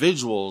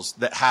 individuals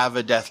that have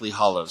a Deathly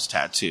Hallows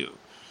tattoo,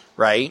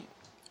 right?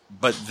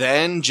 But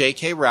then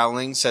J.K.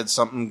 Rowling said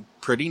something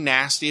pretty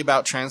nasty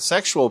about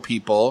transsexual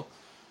people.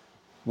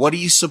 What are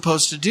you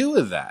supposed to do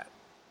with that?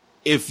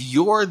 If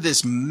you're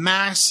this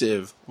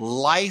massive,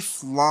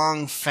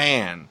 lifelong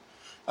fan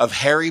of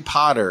Harry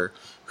Potter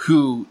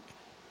who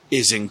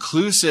is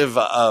inclusive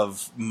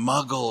of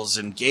muggles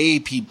and gay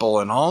people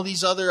and all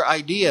these other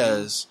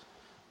ideas,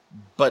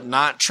 but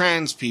not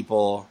trans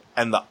people,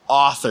 and the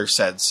author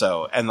said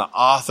so, and the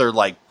author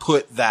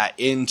put that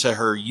into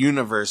her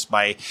universe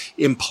by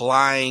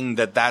implying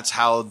that that's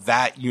how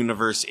that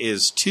universe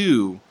is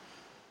too.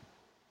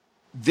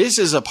 This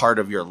is a part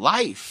of your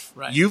life.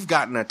 Right. You've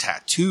gotten a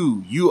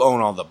tattoo. You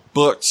own all the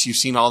books. You've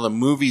seen all the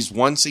movies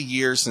once a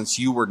year since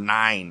you were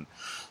 9.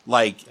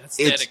 That's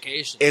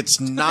dedication. It's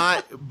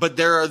not, but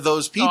there are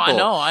those people.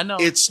 I know.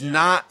 It's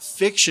not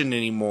fiction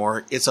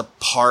anymore. It's a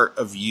part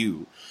of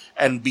you.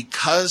 And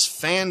because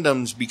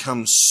fandoms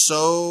become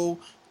so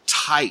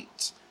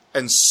tight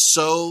and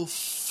so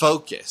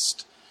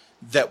focused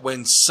that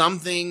when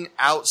something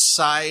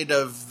outside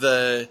of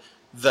the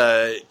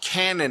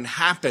canon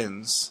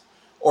happens,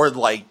 or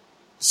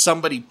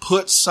somebody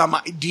puts some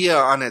idea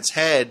on its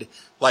head,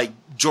 like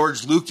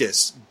George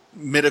Lucas,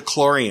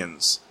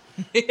 midichlorians,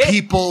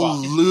 people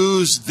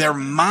lose their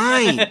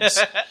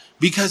minds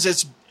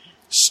because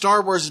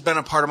Star Wars has been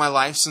a part of my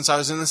life since I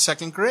was in the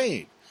 2nd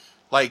grade.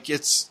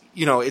 It's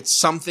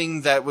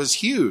something that was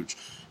huge.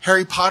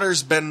 Harry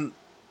Potter's been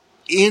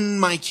in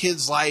my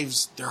kids'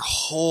 lives their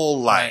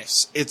whole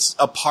lives. Right. It's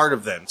a part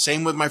of them.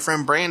 Same with my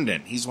friend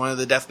Brandon. He's one of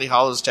the Deathly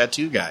Hallows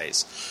tattoo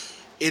guys.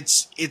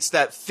 It's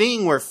that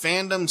thing where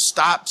fandom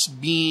stops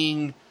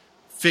being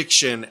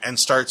fiction and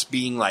starts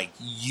being like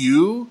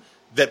you,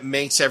 that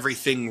makes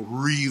everything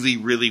really,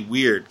 really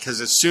weird. Because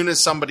as soon as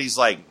somebody's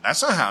like,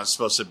 that's not how it's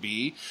supposed to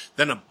be,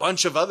 then a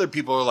bunch of other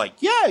people are like,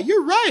 yeah,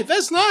 you're right,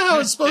 that's not how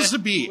it's supposed to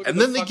be.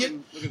 And then look at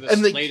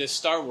this latest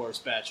Star Wars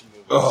batch of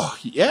movies. Oh,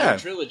 yeah.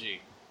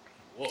 Trilogy.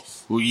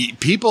 Woof.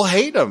 People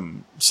hate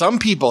them. Some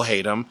people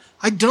hate them.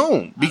 I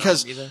don't.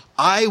 Because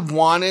I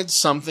wanted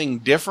something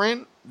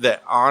different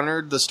that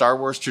honored the Star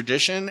Wars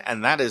tradition,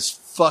 and that is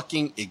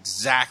fucking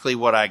exactly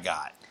what I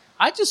got.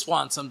 I just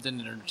want something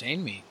to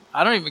entertain me.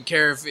 I don't even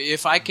care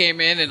if I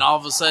came in and all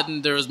of a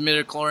sudden there was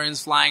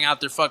midichlorians flying out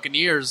their fucking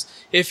ears.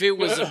 If it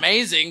was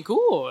amazing,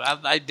 cool.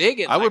 I dig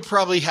it. I would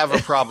probably have a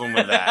problem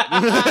with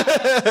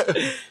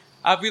that.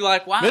 I'd be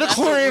like, wow.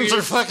 Midichlorians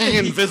are fucking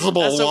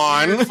invisible, that's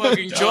Juan. A weird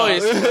fucking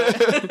choice.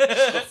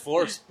 The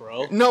Force,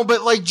 bro. No,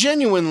 but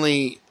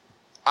genuinely,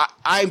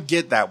 I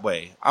get that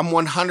way. I'm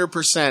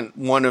 100%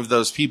 one of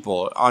those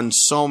people on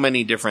so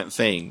many different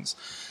things.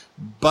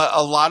 But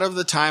a lot of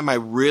the time, I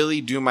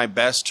really do my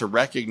best to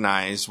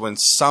recognize when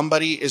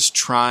somebody is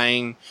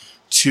trying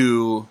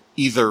to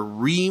either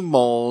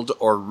remold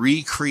or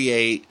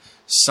recreate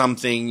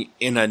something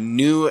in a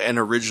new and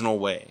original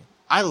way.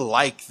 I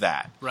like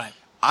that. Right.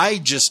 I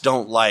just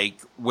don't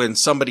like when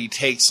somebody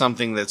takes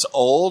something that's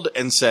old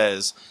and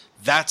says,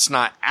 that's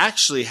not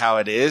actually how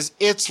it is.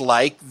 It's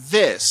like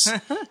this.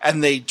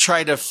 And they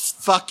try to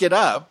fuck it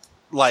up.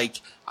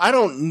 I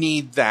don't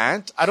need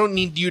that. I don't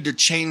need you to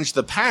change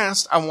the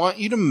past. I want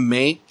you to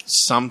make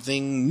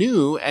something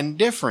new and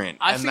different.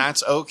 And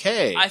that's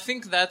okay. I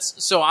think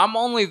so I'm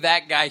only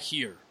that guy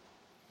here.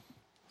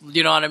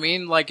 You know what I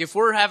mean? If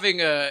we're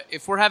having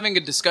a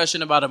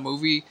discussion about a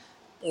movie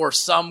or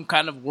some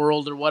kind of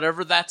world or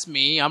whatever, that's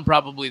me. I'm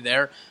probably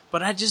there.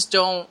 But I just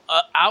don't,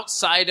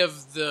 outside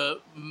of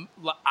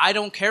I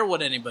don't care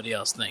what anybody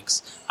else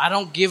thinks. I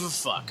don't give a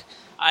fuck.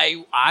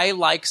 I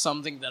like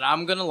something that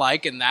I'm going to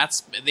like, and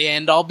that's the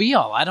end-all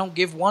be-all. I don't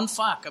give one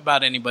fuck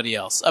about anybody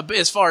else,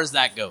 as far as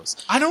that goes.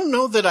 I don't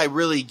know that I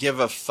really give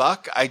a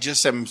fuck. I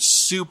just am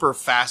super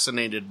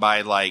fascinated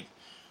by,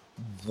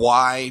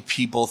 why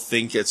people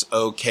think it's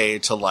okay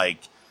to,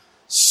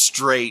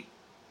 straight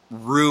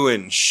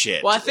ruin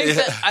shit. Well,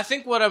 I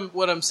think what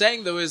I'm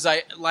saying though is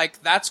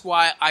that's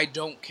why I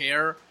don't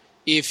care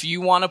if you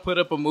want to put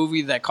up a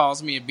movie that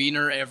calls me a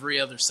beaner every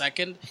other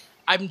second.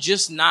 I'm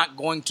just not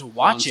going to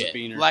watch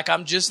it. Like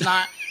I'm just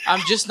not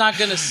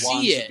going to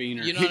see it.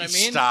 You know what I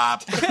mean?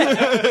 Stop.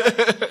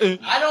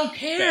 I don't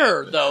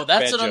care though.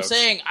 That's Bad what I'm jokes.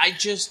 saying. I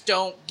just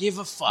don't give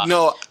a fuck.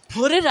 No.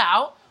 Put it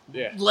out.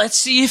 Yeah. Let's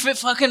see if it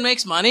fucking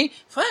makes money.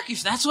 Fuck,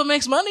 if that's what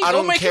makes money, I go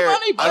don't make care. your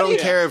money, buddy. I don't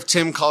care if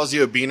Tim calls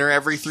you a beaner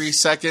every 3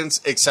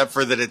 seconds, except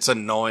for that it's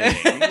annoying.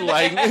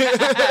 Like,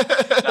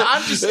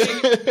 I'm just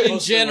saying in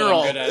Most of general.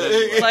 what I'm good at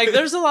anyway. Like,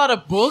 there's a lot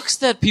of books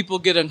that people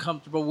get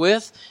uncomfortable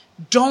with.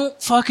 Don't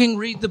fucking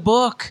read the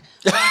book.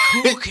 Like,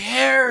 who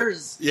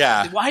cares?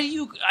 Yeah. Why do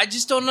you... I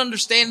just don't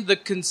understand the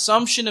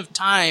consumption of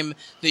time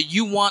that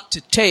you want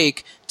to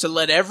take to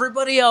let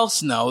everybody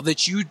else know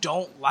that you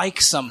don't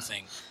like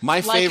something.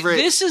 My favorite-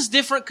 This is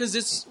different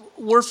because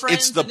we're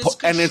friends. It's the and it's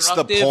and it's the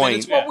constructive, point.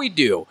 And it's what we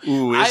do.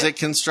 ooh, is I- it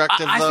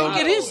constructive I though?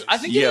 think it is. I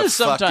think you it is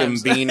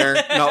sometimes. fucking beaner.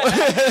 No.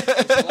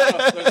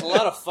 There's a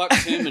lot of fuck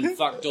Tim and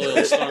fuck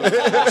Doyle storming on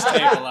this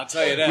table, I'll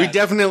tell you that. We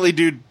definitely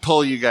do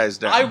pull you guys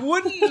down. I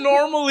wouldn't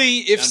normally,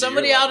 if to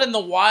somebody your out level. in the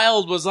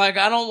wild was like,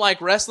 I don't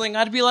like wrestling,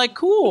 I'd be like,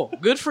 cool,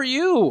 good for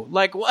you.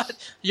 Like, what?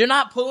 You're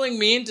not pulling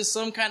me into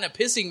some kind of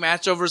pissing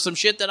match over some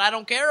shit that I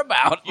don't care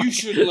about. You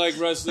shouldn't like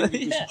wrestling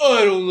because Yeah.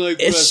 I don't like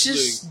It's wrestling.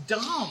 just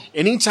dumb.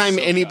 Anytime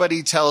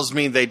anybody tells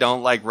me they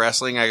don't like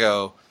wrestling, I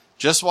go,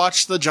 just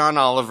watch the John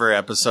Oliver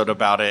episode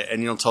about it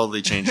and you'll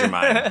totally change your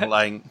mind.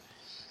 Like,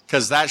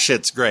 because that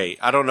shit's great.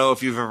 I don't know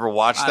if you've ever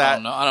watched I that.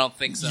 don't know. I don't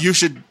think so. You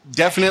should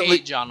definitely.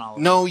 hate John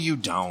Oliver. No, you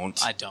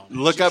don't. I don't.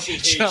 Look up. He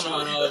hates John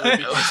Oliver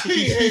because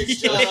he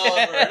hates John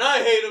Oliver, and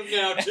I hate him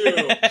now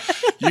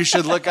too. You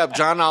should look up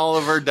John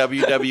Oliver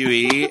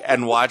WWE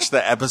and watch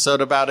the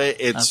episode about it.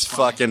 It's That's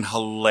funny. fucking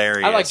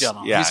hilarious. I like John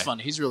Oliver. Yeah. He's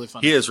funny. He's really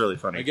funny. He is really I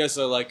funny. guess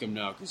I like him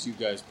now because you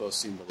guys both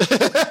seem to like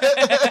him.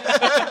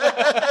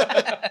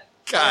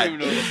 I don't even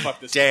know God what the fuck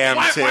this damn,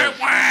 Tim. I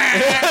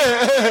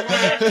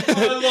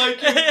like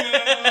him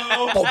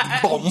now. Boom,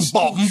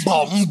 boom,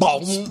 boom,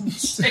 boom.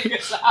 Take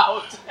us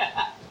out.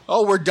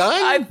 Oh, we're done?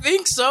 I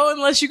think so,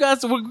 unless you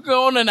guys were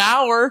going an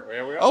hour.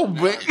 There we are. Oh,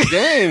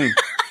 dang.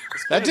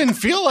 That didn't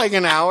feel like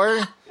an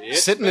hour.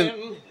 It's Sitting in.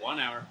 been 1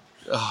 hour.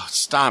 Oh,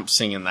 stop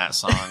singing that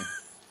song.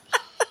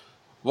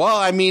 Well,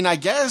 I mean, I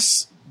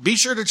guess be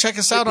sure to check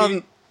us out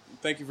on.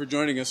 Thank you for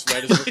joining us.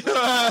 Right as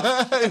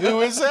we're Who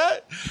is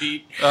that?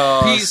 Pete. Pete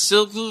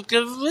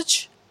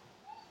Silkovich?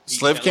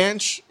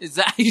 Slivkanch? Is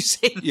that how you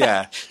say that?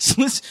 Yeah.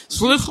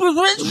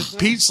 Slivkovich?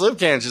 Pete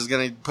Slivkanch is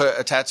going to put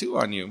a tattoo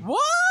on you.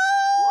 What?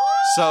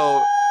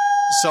 So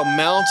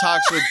Mel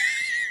talks with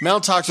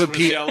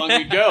See Pete. how long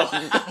you go.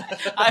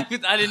 I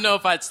didn't know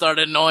if I'd start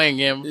annoying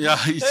him. Yeah,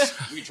 We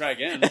can try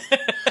again.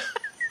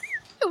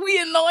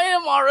 We annoy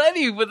him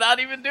already without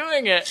even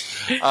doing it.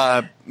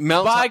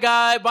 Mel. Bye,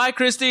 guy. Bye,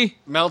 Christy.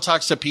 Mel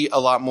talks to Pete a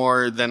lot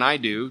more than I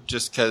do,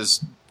 just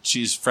because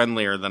she's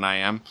friendlier than I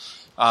am.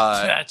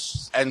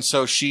 And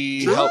so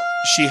she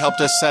helped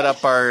us set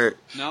up our.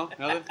 No?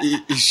 Nothing?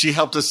 She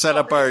helped us set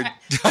up our.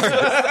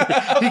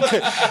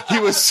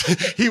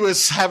 He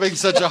was having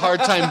such a hard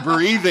time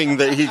breathing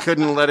that he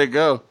couldn't let it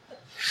go.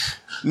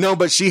 No,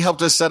 but she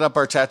helped us set up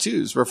our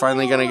tattoos. We're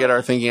finally going to get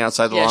our Thinking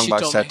Outside the Long she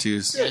Box told me.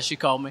 tattoos. Yeah, she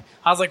called me.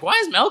 I was like, why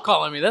is Mel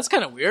calling me? That's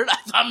kind of weird. I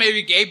thought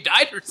maybe Gabe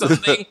died or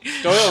something.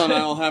 Doyle and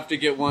I will have to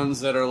get ones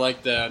that are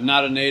like the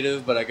not a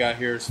native, but I got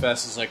here as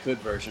fast as I could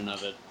version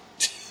of it.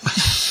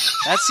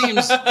 That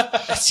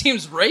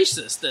seems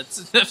racist.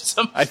 That's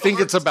some I think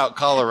it's about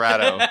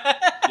Colorado.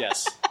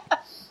 Yes.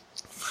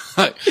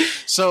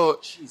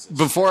 So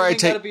before I Got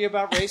to take be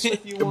about race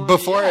with you.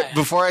 Warren?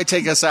 before I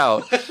take us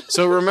out,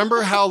 so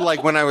remember how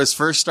like when I was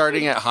first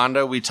starting at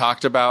Honda, we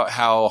talked about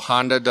how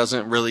Honda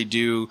doesn't really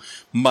do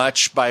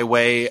much by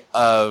way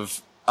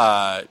of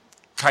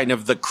kind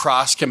of the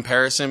cross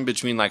comparison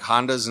between like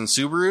Hondas and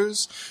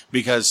Subarus,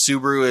 because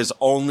Subaru is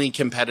only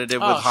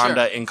competitive with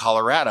Honda in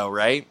Colorado,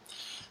 right?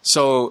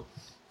 So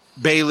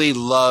Bailey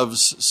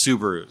loves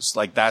Subarus,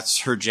 like that's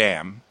her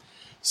jam.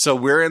 So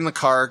we're in the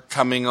car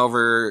coming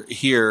over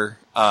here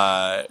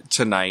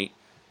tonight,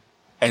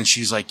 and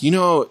she's like,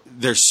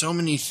 there's so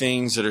many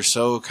things that are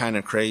so kind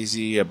of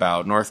crazy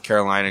about North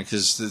Carolina,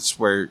 because that's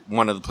where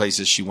one of the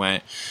places she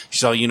went.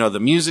 She's all, the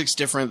music's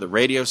different, the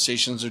radio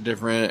stations are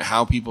different,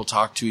 how people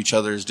talk to each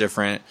other is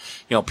different.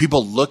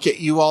 People look at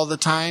you all the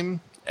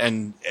time,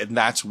 and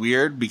that's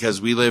weird because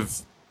we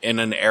live in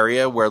an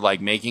area where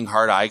like making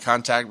hard eye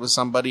contact with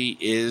somebody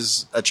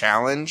is a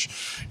challenge,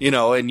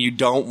 and you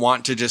don't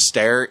want to just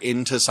stare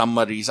into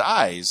somebody's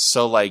eyes.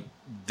 So like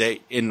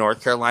in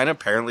North Carolina,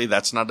 apparently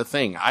that's not a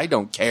thing. I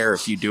don't care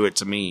if you do it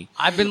to me.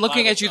 I've been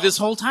looking at you this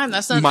whole time.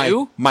 That's not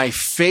new. My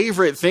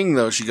favorite thing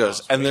though, she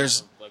goes, and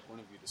there's, like one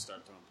of you to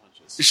start throwing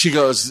punches. she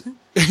goes,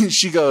 And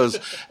she goes,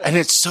 and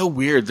it's so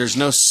weird. There's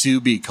no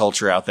Subi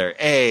culture out there.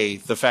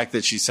 The fact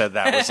that she said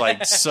that was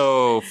like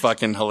so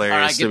fucking hilarious. All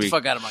right, to get me. the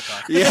fuck out of my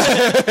car.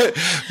 Yeah,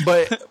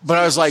 but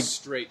I was like,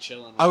 straight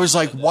chilling. I was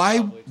like, why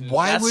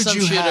That's would some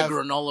you shit have? a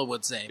granola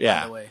would say,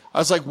 Yeah, by the way. I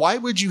was like, why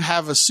would you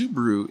have a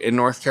Subaru in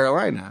North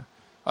Carolina?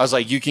 I was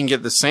like, you can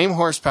get the same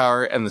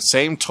horsepower and the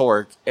same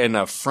torque in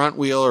a front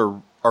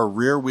wheel or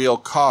rear wheel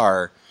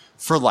car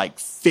for like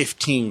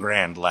 15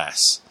 grand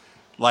less.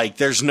 Like,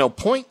 there's no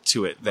point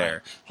to it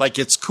there. Like,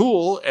 it's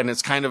cool and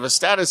it's kind of a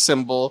status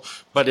symbol,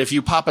 but if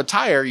you pop a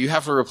tire, you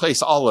have to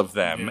replace all of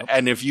them. Yep.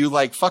 And if you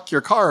like fuck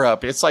your car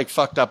up, it's like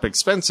fucked up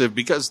expensive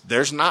because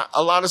there's not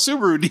a lot of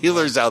Subaru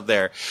dealers out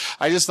there.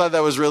 I just thought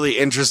that was really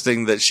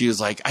interesting that she was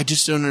like, I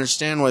just don't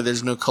understand why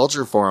there's no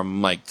culture for them.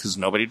 I'm like, because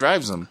nobody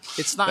drives them.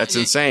 It's not. That's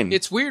insane.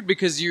 It's weird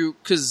because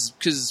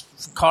because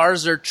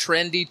cars are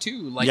trendy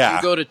too. Like Yeah.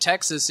 you go to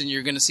Texas and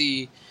you're going to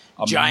see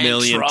A giant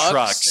million trucks,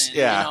 trucks. And,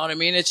 yeah. You know what I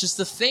mean? It's just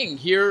the thing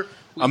here.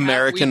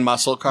 American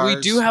muscle cars. We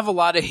do have a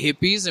lot of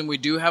hippies, and we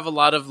do have a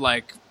lot of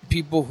like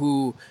people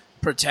who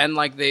pretend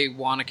like they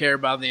want to care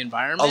about the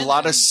environment. a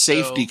lot of and so-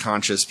 safety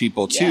conscious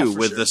people Yeah, too, for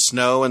with sure. the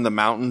snow and the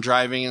mountain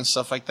driving and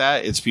stuff like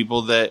that. It's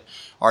people that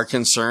are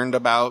concerned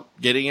about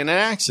getting in an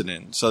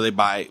accident, so they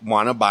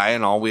want to buy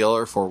an all-wheel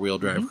or four-wheel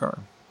drive Mm-hmm. car.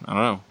 I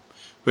don't know,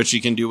 which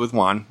you can do with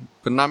Juan,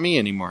 but not me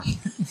anymore.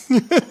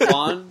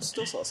 Juan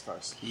still sells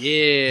cars.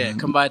 Yeah,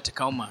 come by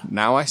Tacoma.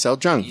 Now I sell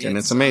junk, and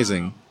it's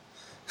amazing.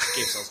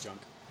 Gabe sells junk.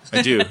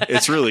 I do.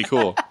 It's really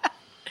cool.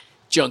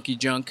 Junky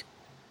junk.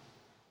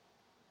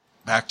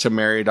 Back to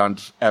Married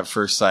at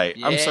First Sight.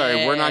 I'm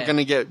sorry, we're not Yeah. going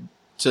to get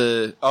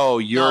to. Oh,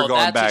 you're No, going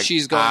that's back. what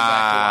she's going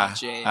back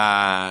to watch. Yeah.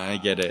 I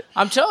get it.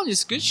 I'm telling you,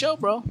 it's a good show,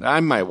 bro. I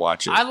might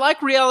watch it. I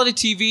like reality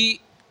TV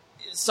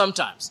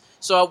sometimes.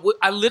 So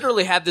I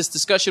literally had this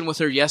discussion with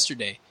her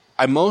yesterday.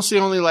 I mostly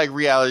only like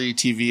reality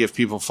TV if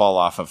people fall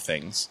off of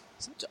things.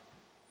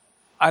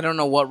 I don't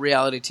know what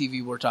reality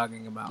TV we're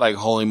talking about. Like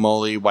Holy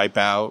Moly,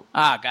 Wipeout,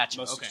 Gotcha.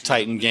 Most Okay.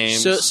 Titan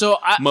Games, So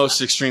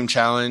Most Extreme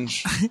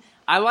Challenge.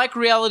 I like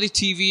reality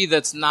TV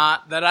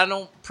that I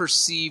don't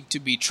perceive to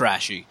be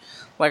trashy.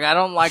 Like I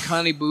don't like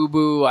Honey Boo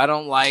Boo. I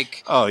don't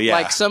like Oh,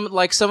 yeah.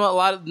 a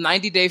lot of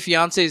 90 Day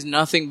Fiancé is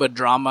nothing but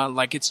drama.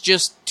 Like it's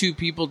just two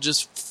people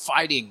just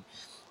fighting.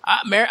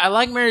 I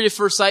like Married at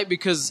First Sight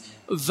because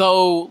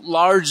though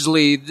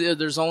largely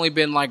there's only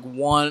been like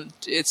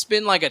it's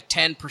been like a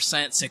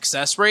 10%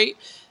 success rate.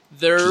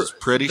 Which is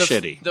pretty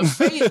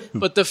shitty.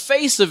 But the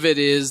face of it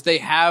is they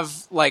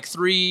have like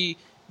 3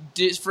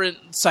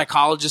 different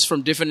psychologists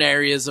from different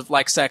areas of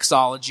like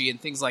sexology and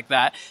things like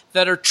that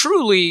are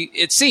truly,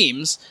 it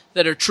seems,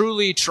 that are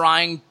truly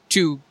trying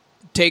to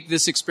take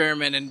this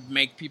experiment and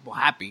make people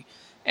happy.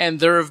 And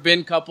there have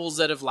been couples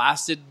that have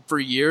lasted for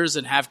years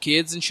and have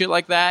kids and shit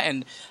like that.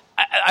 And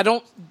I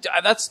don't.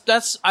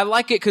 I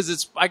like it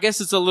because I guess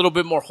it's a little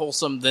bit more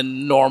wholesome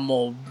than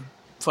normal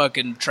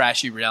fucking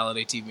trashy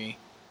reality TV.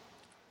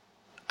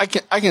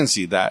 I can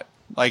see that.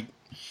 Like,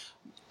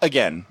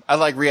 again, I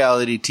like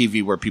reality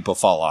TV where people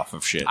fall off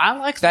of shit. I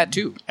like that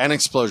too. And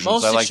explosions.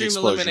 Most I like Extreme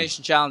explosions.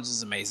 Elimination Challenge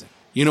is amazing.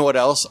 You know what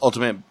else?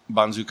 Ultimate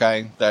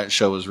Banzukai. That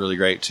show was really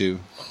great too.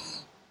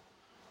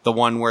 The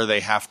one where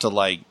they have to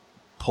like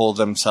pull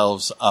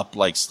themselves up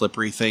like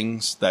slippery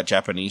things. That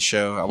Japanese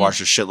show. I watched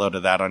a shitload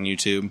of that on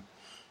YouTube.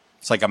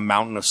 It's like a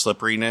mountain of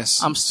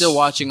slipperiness. I'm still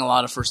watching a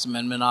lot of First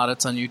Amendment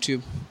audits on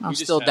YouTube. I'm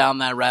just still had- down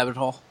that rabbit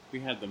hole. We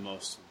had the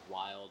most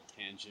wild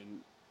tangent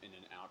in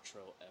an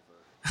outro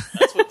ever.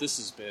 That's what this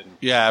has been.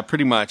 Yeah,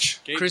 pretty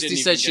much. Gabe Christy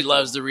didn't said even she get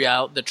loves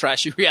the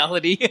trashy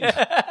reality.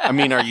 I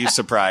mean, are you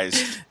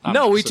surprised?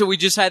 No, we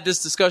just had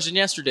this discussion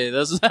yesterday.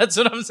 That's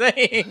what I'm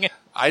saying.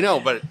 I know,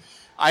 but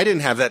I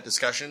didn't have that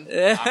discussion.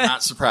 I'm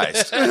not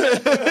surprised.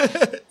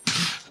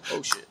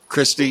 Oh shit!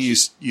 Christy,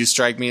 you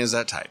strike me as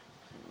that type.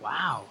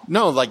 Wow.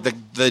 No, like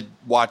the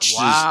watches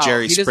Wow,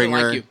 Jerry he doesn't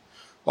Springer, like you.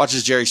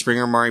 watches Jerry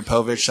Springer, Maury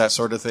Povich, that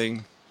sort of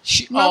thing.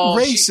 She, Not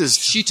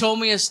racist. She told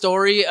me a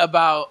story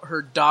about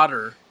her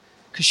daughter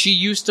because she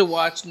used to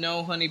watch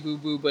No Honey Boo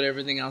Boo, but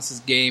everything else is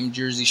Game,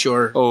 Jersey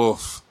Shore.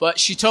 Oof. But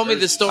she told me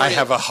the story. I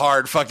have a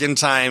hard fucking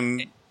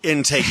time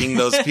intaking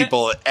those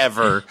people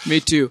ever. Me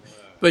too.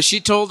 But she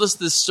told us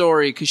this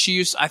story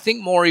because I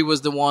think Maury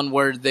was the one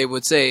where they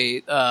would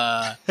say,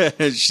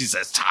 She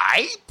says,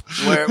 type?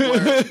 where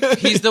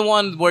he's the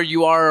one where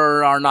you are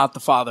or are not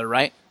the father,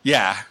 right?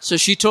 Yeah. So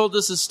she told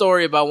us a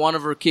story about one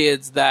of her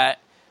kids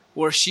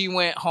where she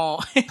went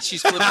home.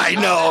 She's flipping I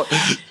know.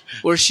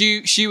 where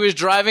she was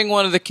driving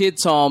one of the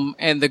kids home,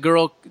 and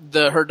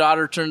her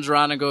daughter turns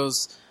around and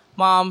goes,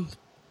 "Mom,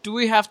 do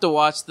we have to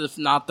watch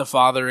Not the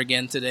Father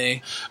again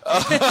today?"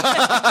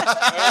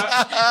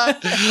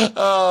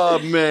 Oh,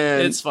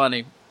 man. It's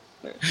funny.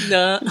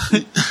 No,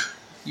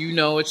 you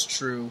know it's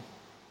true.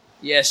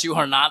 Yes, you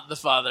are not the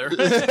father.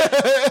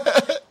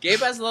 Gabe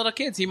has little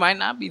kids. He might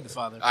not be the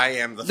father. I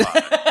am the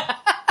father.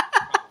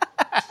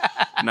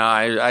 No,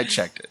 I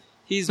checked it.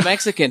 He's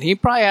Mexican. He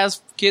probably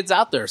has kids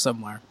out there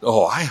somewhere.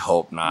 Oh, I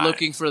hope not.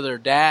 Looking for their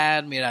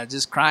dad,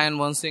 just crying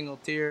one single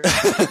tear.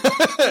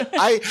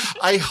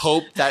 I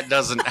hope that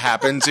doesn't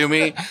happen to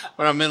me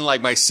when I'm in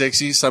like my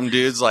 60s. Some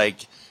dude's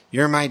like,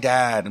 "You're my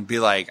dad," and be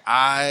like,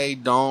 "I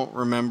don't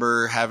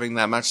remember having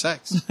that much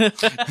sex."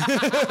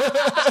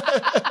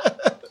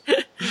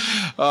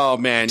 Oh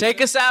man,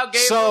 take us out,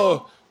 Gabriel.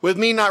 So, with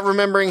me not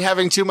remembering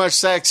having too much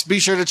sex, be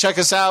sure to check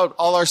us out.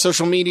 All our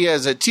social media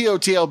is at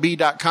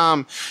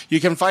totlb.com. You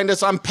can find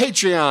us on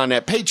Patreon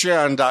at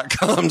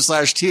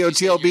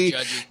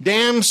patreon.com/totlb.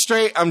 Damn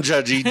straight, I'm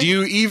judgy. Do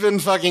you even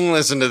fucking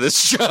listen to this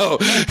show?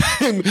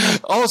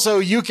 Also,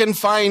 you can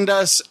find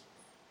us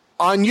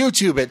on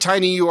YouTube at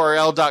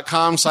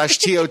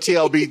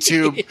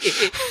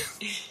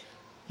tinyurl.com/totlbtube.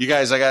 You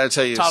guys, I gotta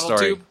tell you a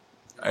story.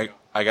 I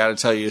gotta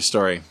tell you a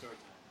story.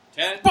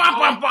 10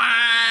 more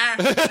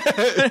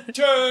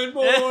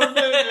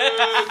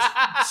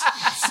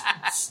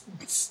minutes.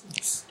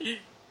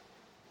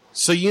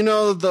 So you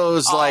know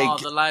those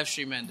the live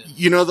stream ended.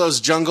 You know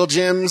those jungle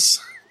gyms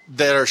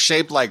that are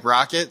shaped like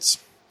rockets?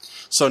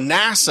 So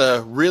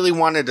NASA really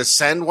wanted to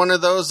send one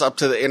of those up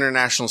to the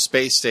International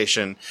Space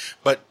Station,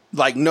 but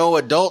like no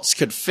adults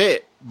could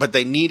fit, but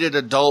they needed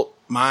adult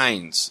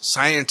minds,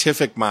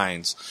 scientific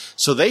minds.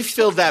 So they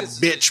filled that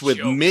bitch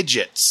with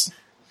midgets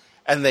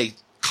and they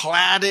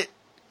clad it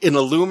in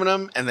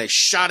aluminum and they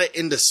shot it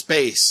into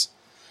space.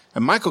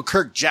 And Michael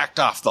Kirk jacked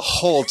off the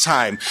whole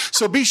time.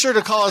 So be sure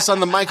to call us on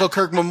the Michael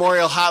Kirk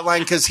Memorial Hotline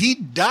because he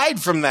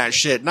died from that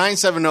shit.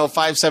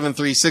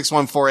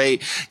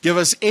 970-573-6148. Give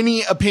us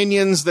any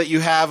opinions that you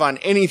have on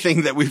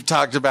anything that we've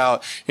talked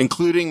about,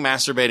 including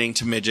masturbating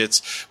to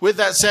midgets. With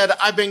that said,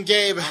 I've been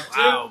Gabe.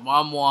 Wow,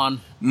 Mom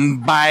won.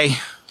 Bye.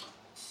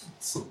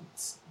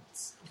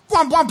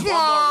 One more,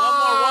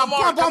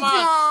 come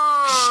on.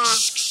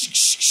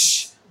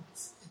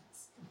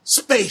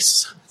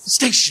 Space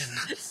station.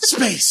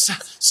 Space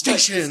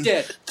station.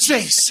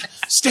 Space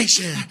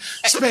station.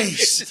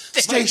 Space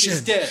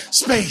station.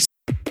 Space.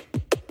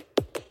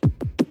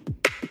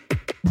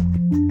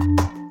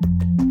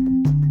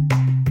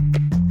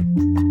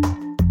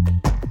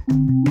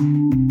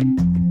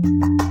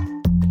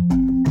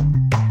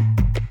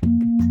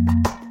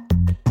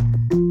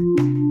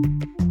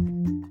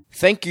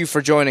 Thank you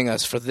for joining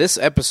us for this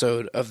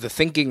episode of the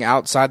Thinking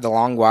Outside the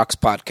Long Box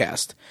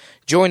podcast.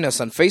 Join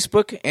us on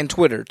Facebook and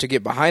Twitter to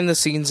get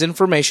behind-the-scenes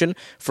information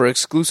for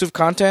exclusive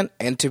content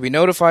and to be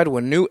notified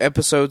when new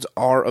episodes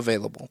are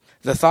available.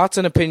 The thoughts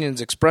and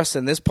opinions expressed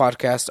in this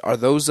podcast are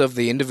those of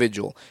the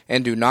individual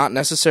and do not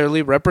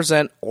necessarily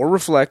represent or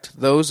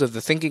reflect those of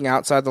the Thinking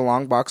Outside the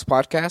Long Box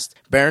podcast,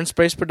 Barren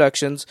Space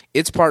Productions,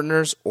 its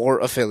partners, or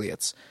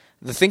affiliates.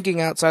 The Thinking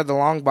Outside the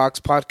Long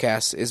Box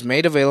podcast is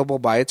made available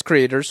by its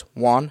creators,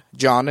 Juan,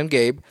 John, and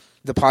Gabe.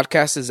 The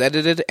podcast is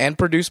edited and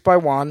produced by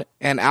Juan,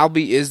 and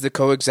Albie is the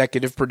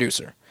co-executive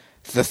producer.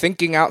 The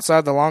Thinking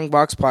Outside the Long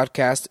Box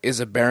podcast is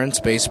a Barren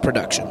Space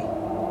production.